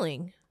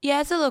controlling.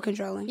 Yeah, it's a little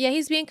controlling. Yeah,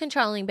 he's being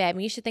controlling,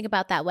 baby. You should think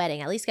about that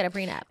wedding. At least get a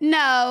prenup.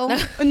 No.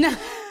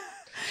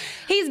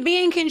 He's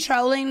being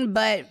controlling,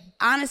 but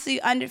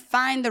honestly,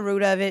 find the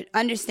root of it.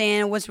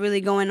 Understand what's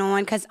really going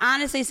on. Because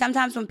honestly,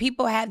 sometimes when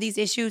people have these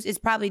issues, it's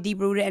probably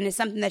deep-rooted and it's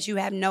something that you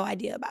have no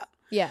idea about.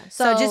 Yeah.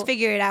 So just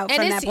figure it out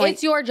from that point.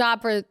 It's your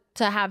job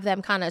to have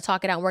them kind of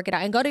talk it out and work it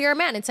out and go to your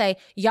man and say,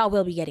 y'all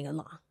will be getting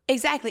along.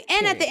 Exactly.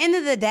 And at the end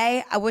of the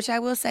day, which I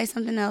will say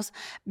something else,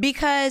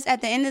 because at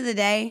the end of the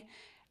day,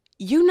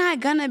 you're not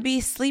going to be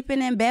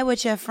sleeping in bed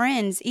with your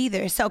friends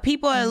either. So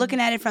people are looking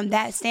at it from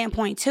that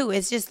standpoint too.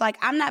 It's just like,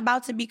 I'm not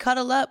about to be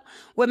cuddled up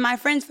with my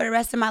friends for the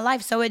rest of my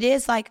life. So it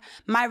is like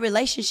my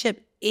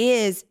relationship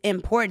is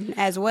important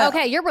as well.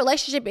 Okay, your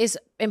relationship is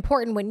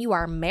important when you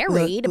are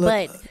married,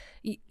 but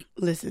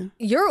listen,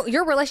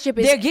 your relationship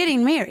is... They're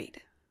getting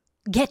married.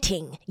 They're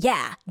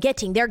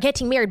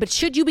getting married. But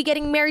should you be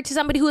getting married to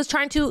somebody who is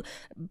trying to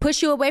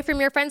push you away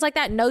from your friends like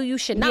that? No, you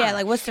should not. Yeah,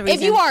 like what's the reason?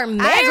 If you are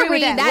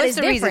married, that is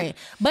different.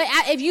 But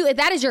if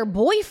that is your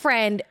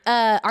boyfriend,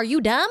 are you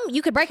dumb?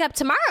 You could break up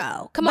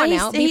tomorrow. Come on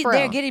now, be for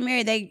real. They're getting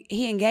married.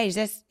 He engaged.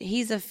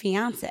 He's a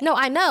fiance. No,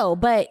 I know,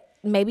 but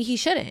maybe he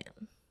shouldn't.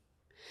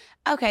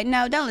 Okay,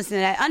 no, don't listen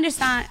to that.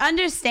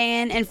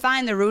 Understand and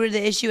find the root of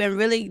the issue and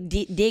really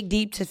dig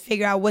deep to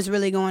figure out what's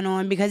really going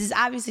on, because it's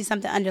obviously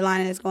something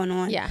underlying that's going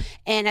on. Yeah.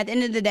 And at the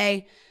end of the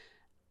day,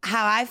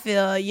 how I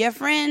feel, your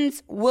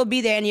friends will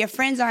be there and your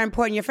friends are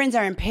important. Your friends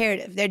are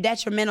imperative. They're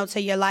detrimental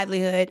to your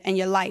livelihood and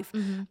your life.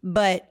 Mm-hmm.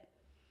 But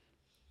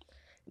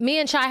me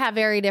and Chai have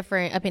very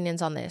different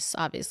opinions on this,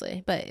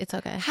 obviously, but it's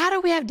okay. How do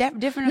we have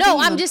different opinions? No,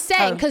 I'm just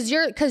saying, because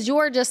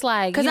you're just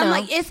like, because I'm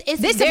like, it's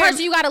this the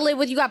person you got to live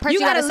with. You got person you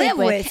got to live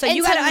with. So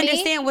you got to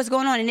understand what's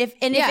going on. And if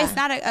it's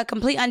not a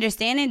complete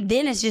understanding,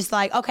 then it's just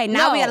like, okay,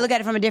 now we got to look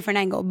at it from a different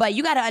angle. But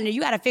you got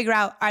to figure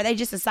out, are they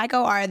just a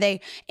psycho? Are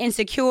they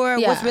insecure?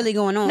 Yeah. What's really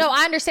going on? No,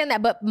 I understand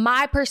that, but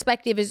my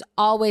perspective is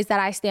always that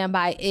I stand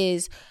by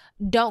is,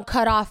 don't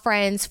cut off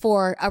friends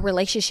for a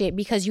relationship,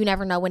 because you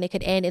never know when it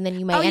could end, and then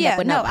you may end up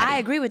with nobody. I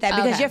agree with that,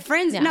 because your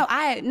friends. Yeah.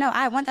 I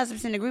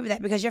 1000% agree with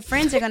that, because your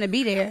friends are going to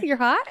be there. You're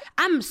hot.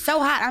 I'm so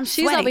hot. I'm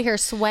sweating. She's over here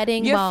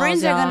sweating. Your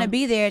friends are going to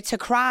be there to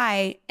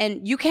cry,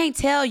 and you can't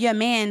tell your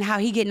man how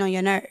he getting on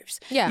your nerves.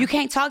 Yeah. You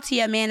can't talk to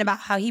your man about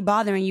how he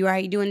bothering you or how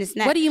he doing this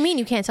and that. What do you mean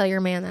you can't tell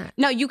your man that?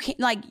 No, you can't.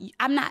 Like,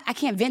 I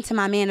can't vent to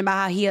my man about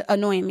how he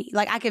annoying me.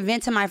 Like, I can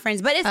vent to my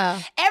friends, but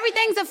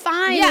everything's a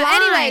fine line.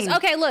 Anyways,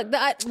 okay, look,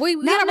 we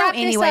gotta wrap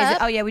this up.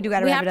 Oh yeah, we do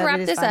gotta wrap it up. We have to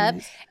wrap this up.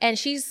 And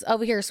she's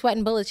over here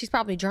sweating bullets. She's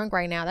probably drunk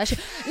right now. No, this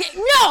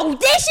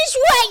is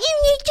what you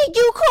need to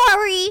do,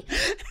 Corey.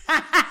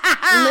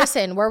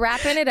 Listen, we're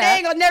wrapping it up. They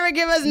ain't gonna never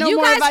give us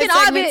more advice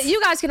segments.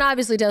 You guys can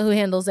obviously tell who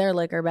handles their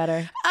liquor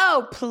better.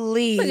 Oh,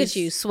 please. Look at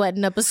you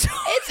sweating up a storm.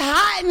 It's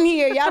hot in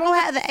here. Y'all don't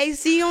have the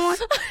AC on?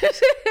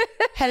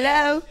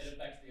 Hello?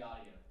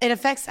 It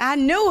affects, I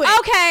knew it.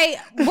 Okay,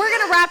 we're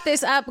going to wrap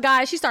this up,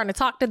 guys. She's starting to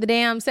talk to the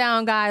damn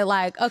sound guy.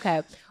 Like,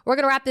 okay, we're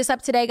going to wrap this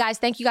up today, guys.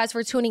 Thank you guys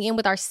for tuning in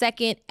with our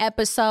second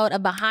episode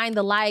of Behind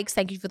the Likes.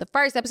 Thank you for the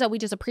first episode. We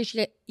just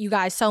appreciate you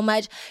guys so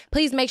much.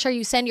 Please make sure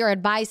you send your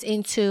advice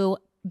into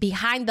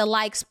Behind the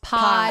Likes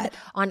pod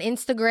on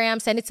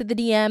Instagram. Send it to the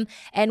DM,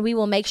 and we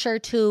will make sure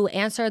to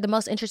answer the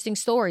most interesting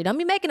story. Don't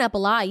be making up a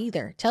lie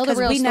either. Tell the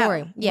real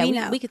story. Know.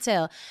 Yeah, we could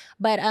tell.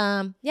 But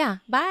yeah,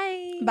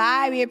 bye.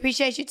 Bye. We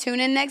appreciate you. Tune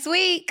in next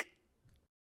week.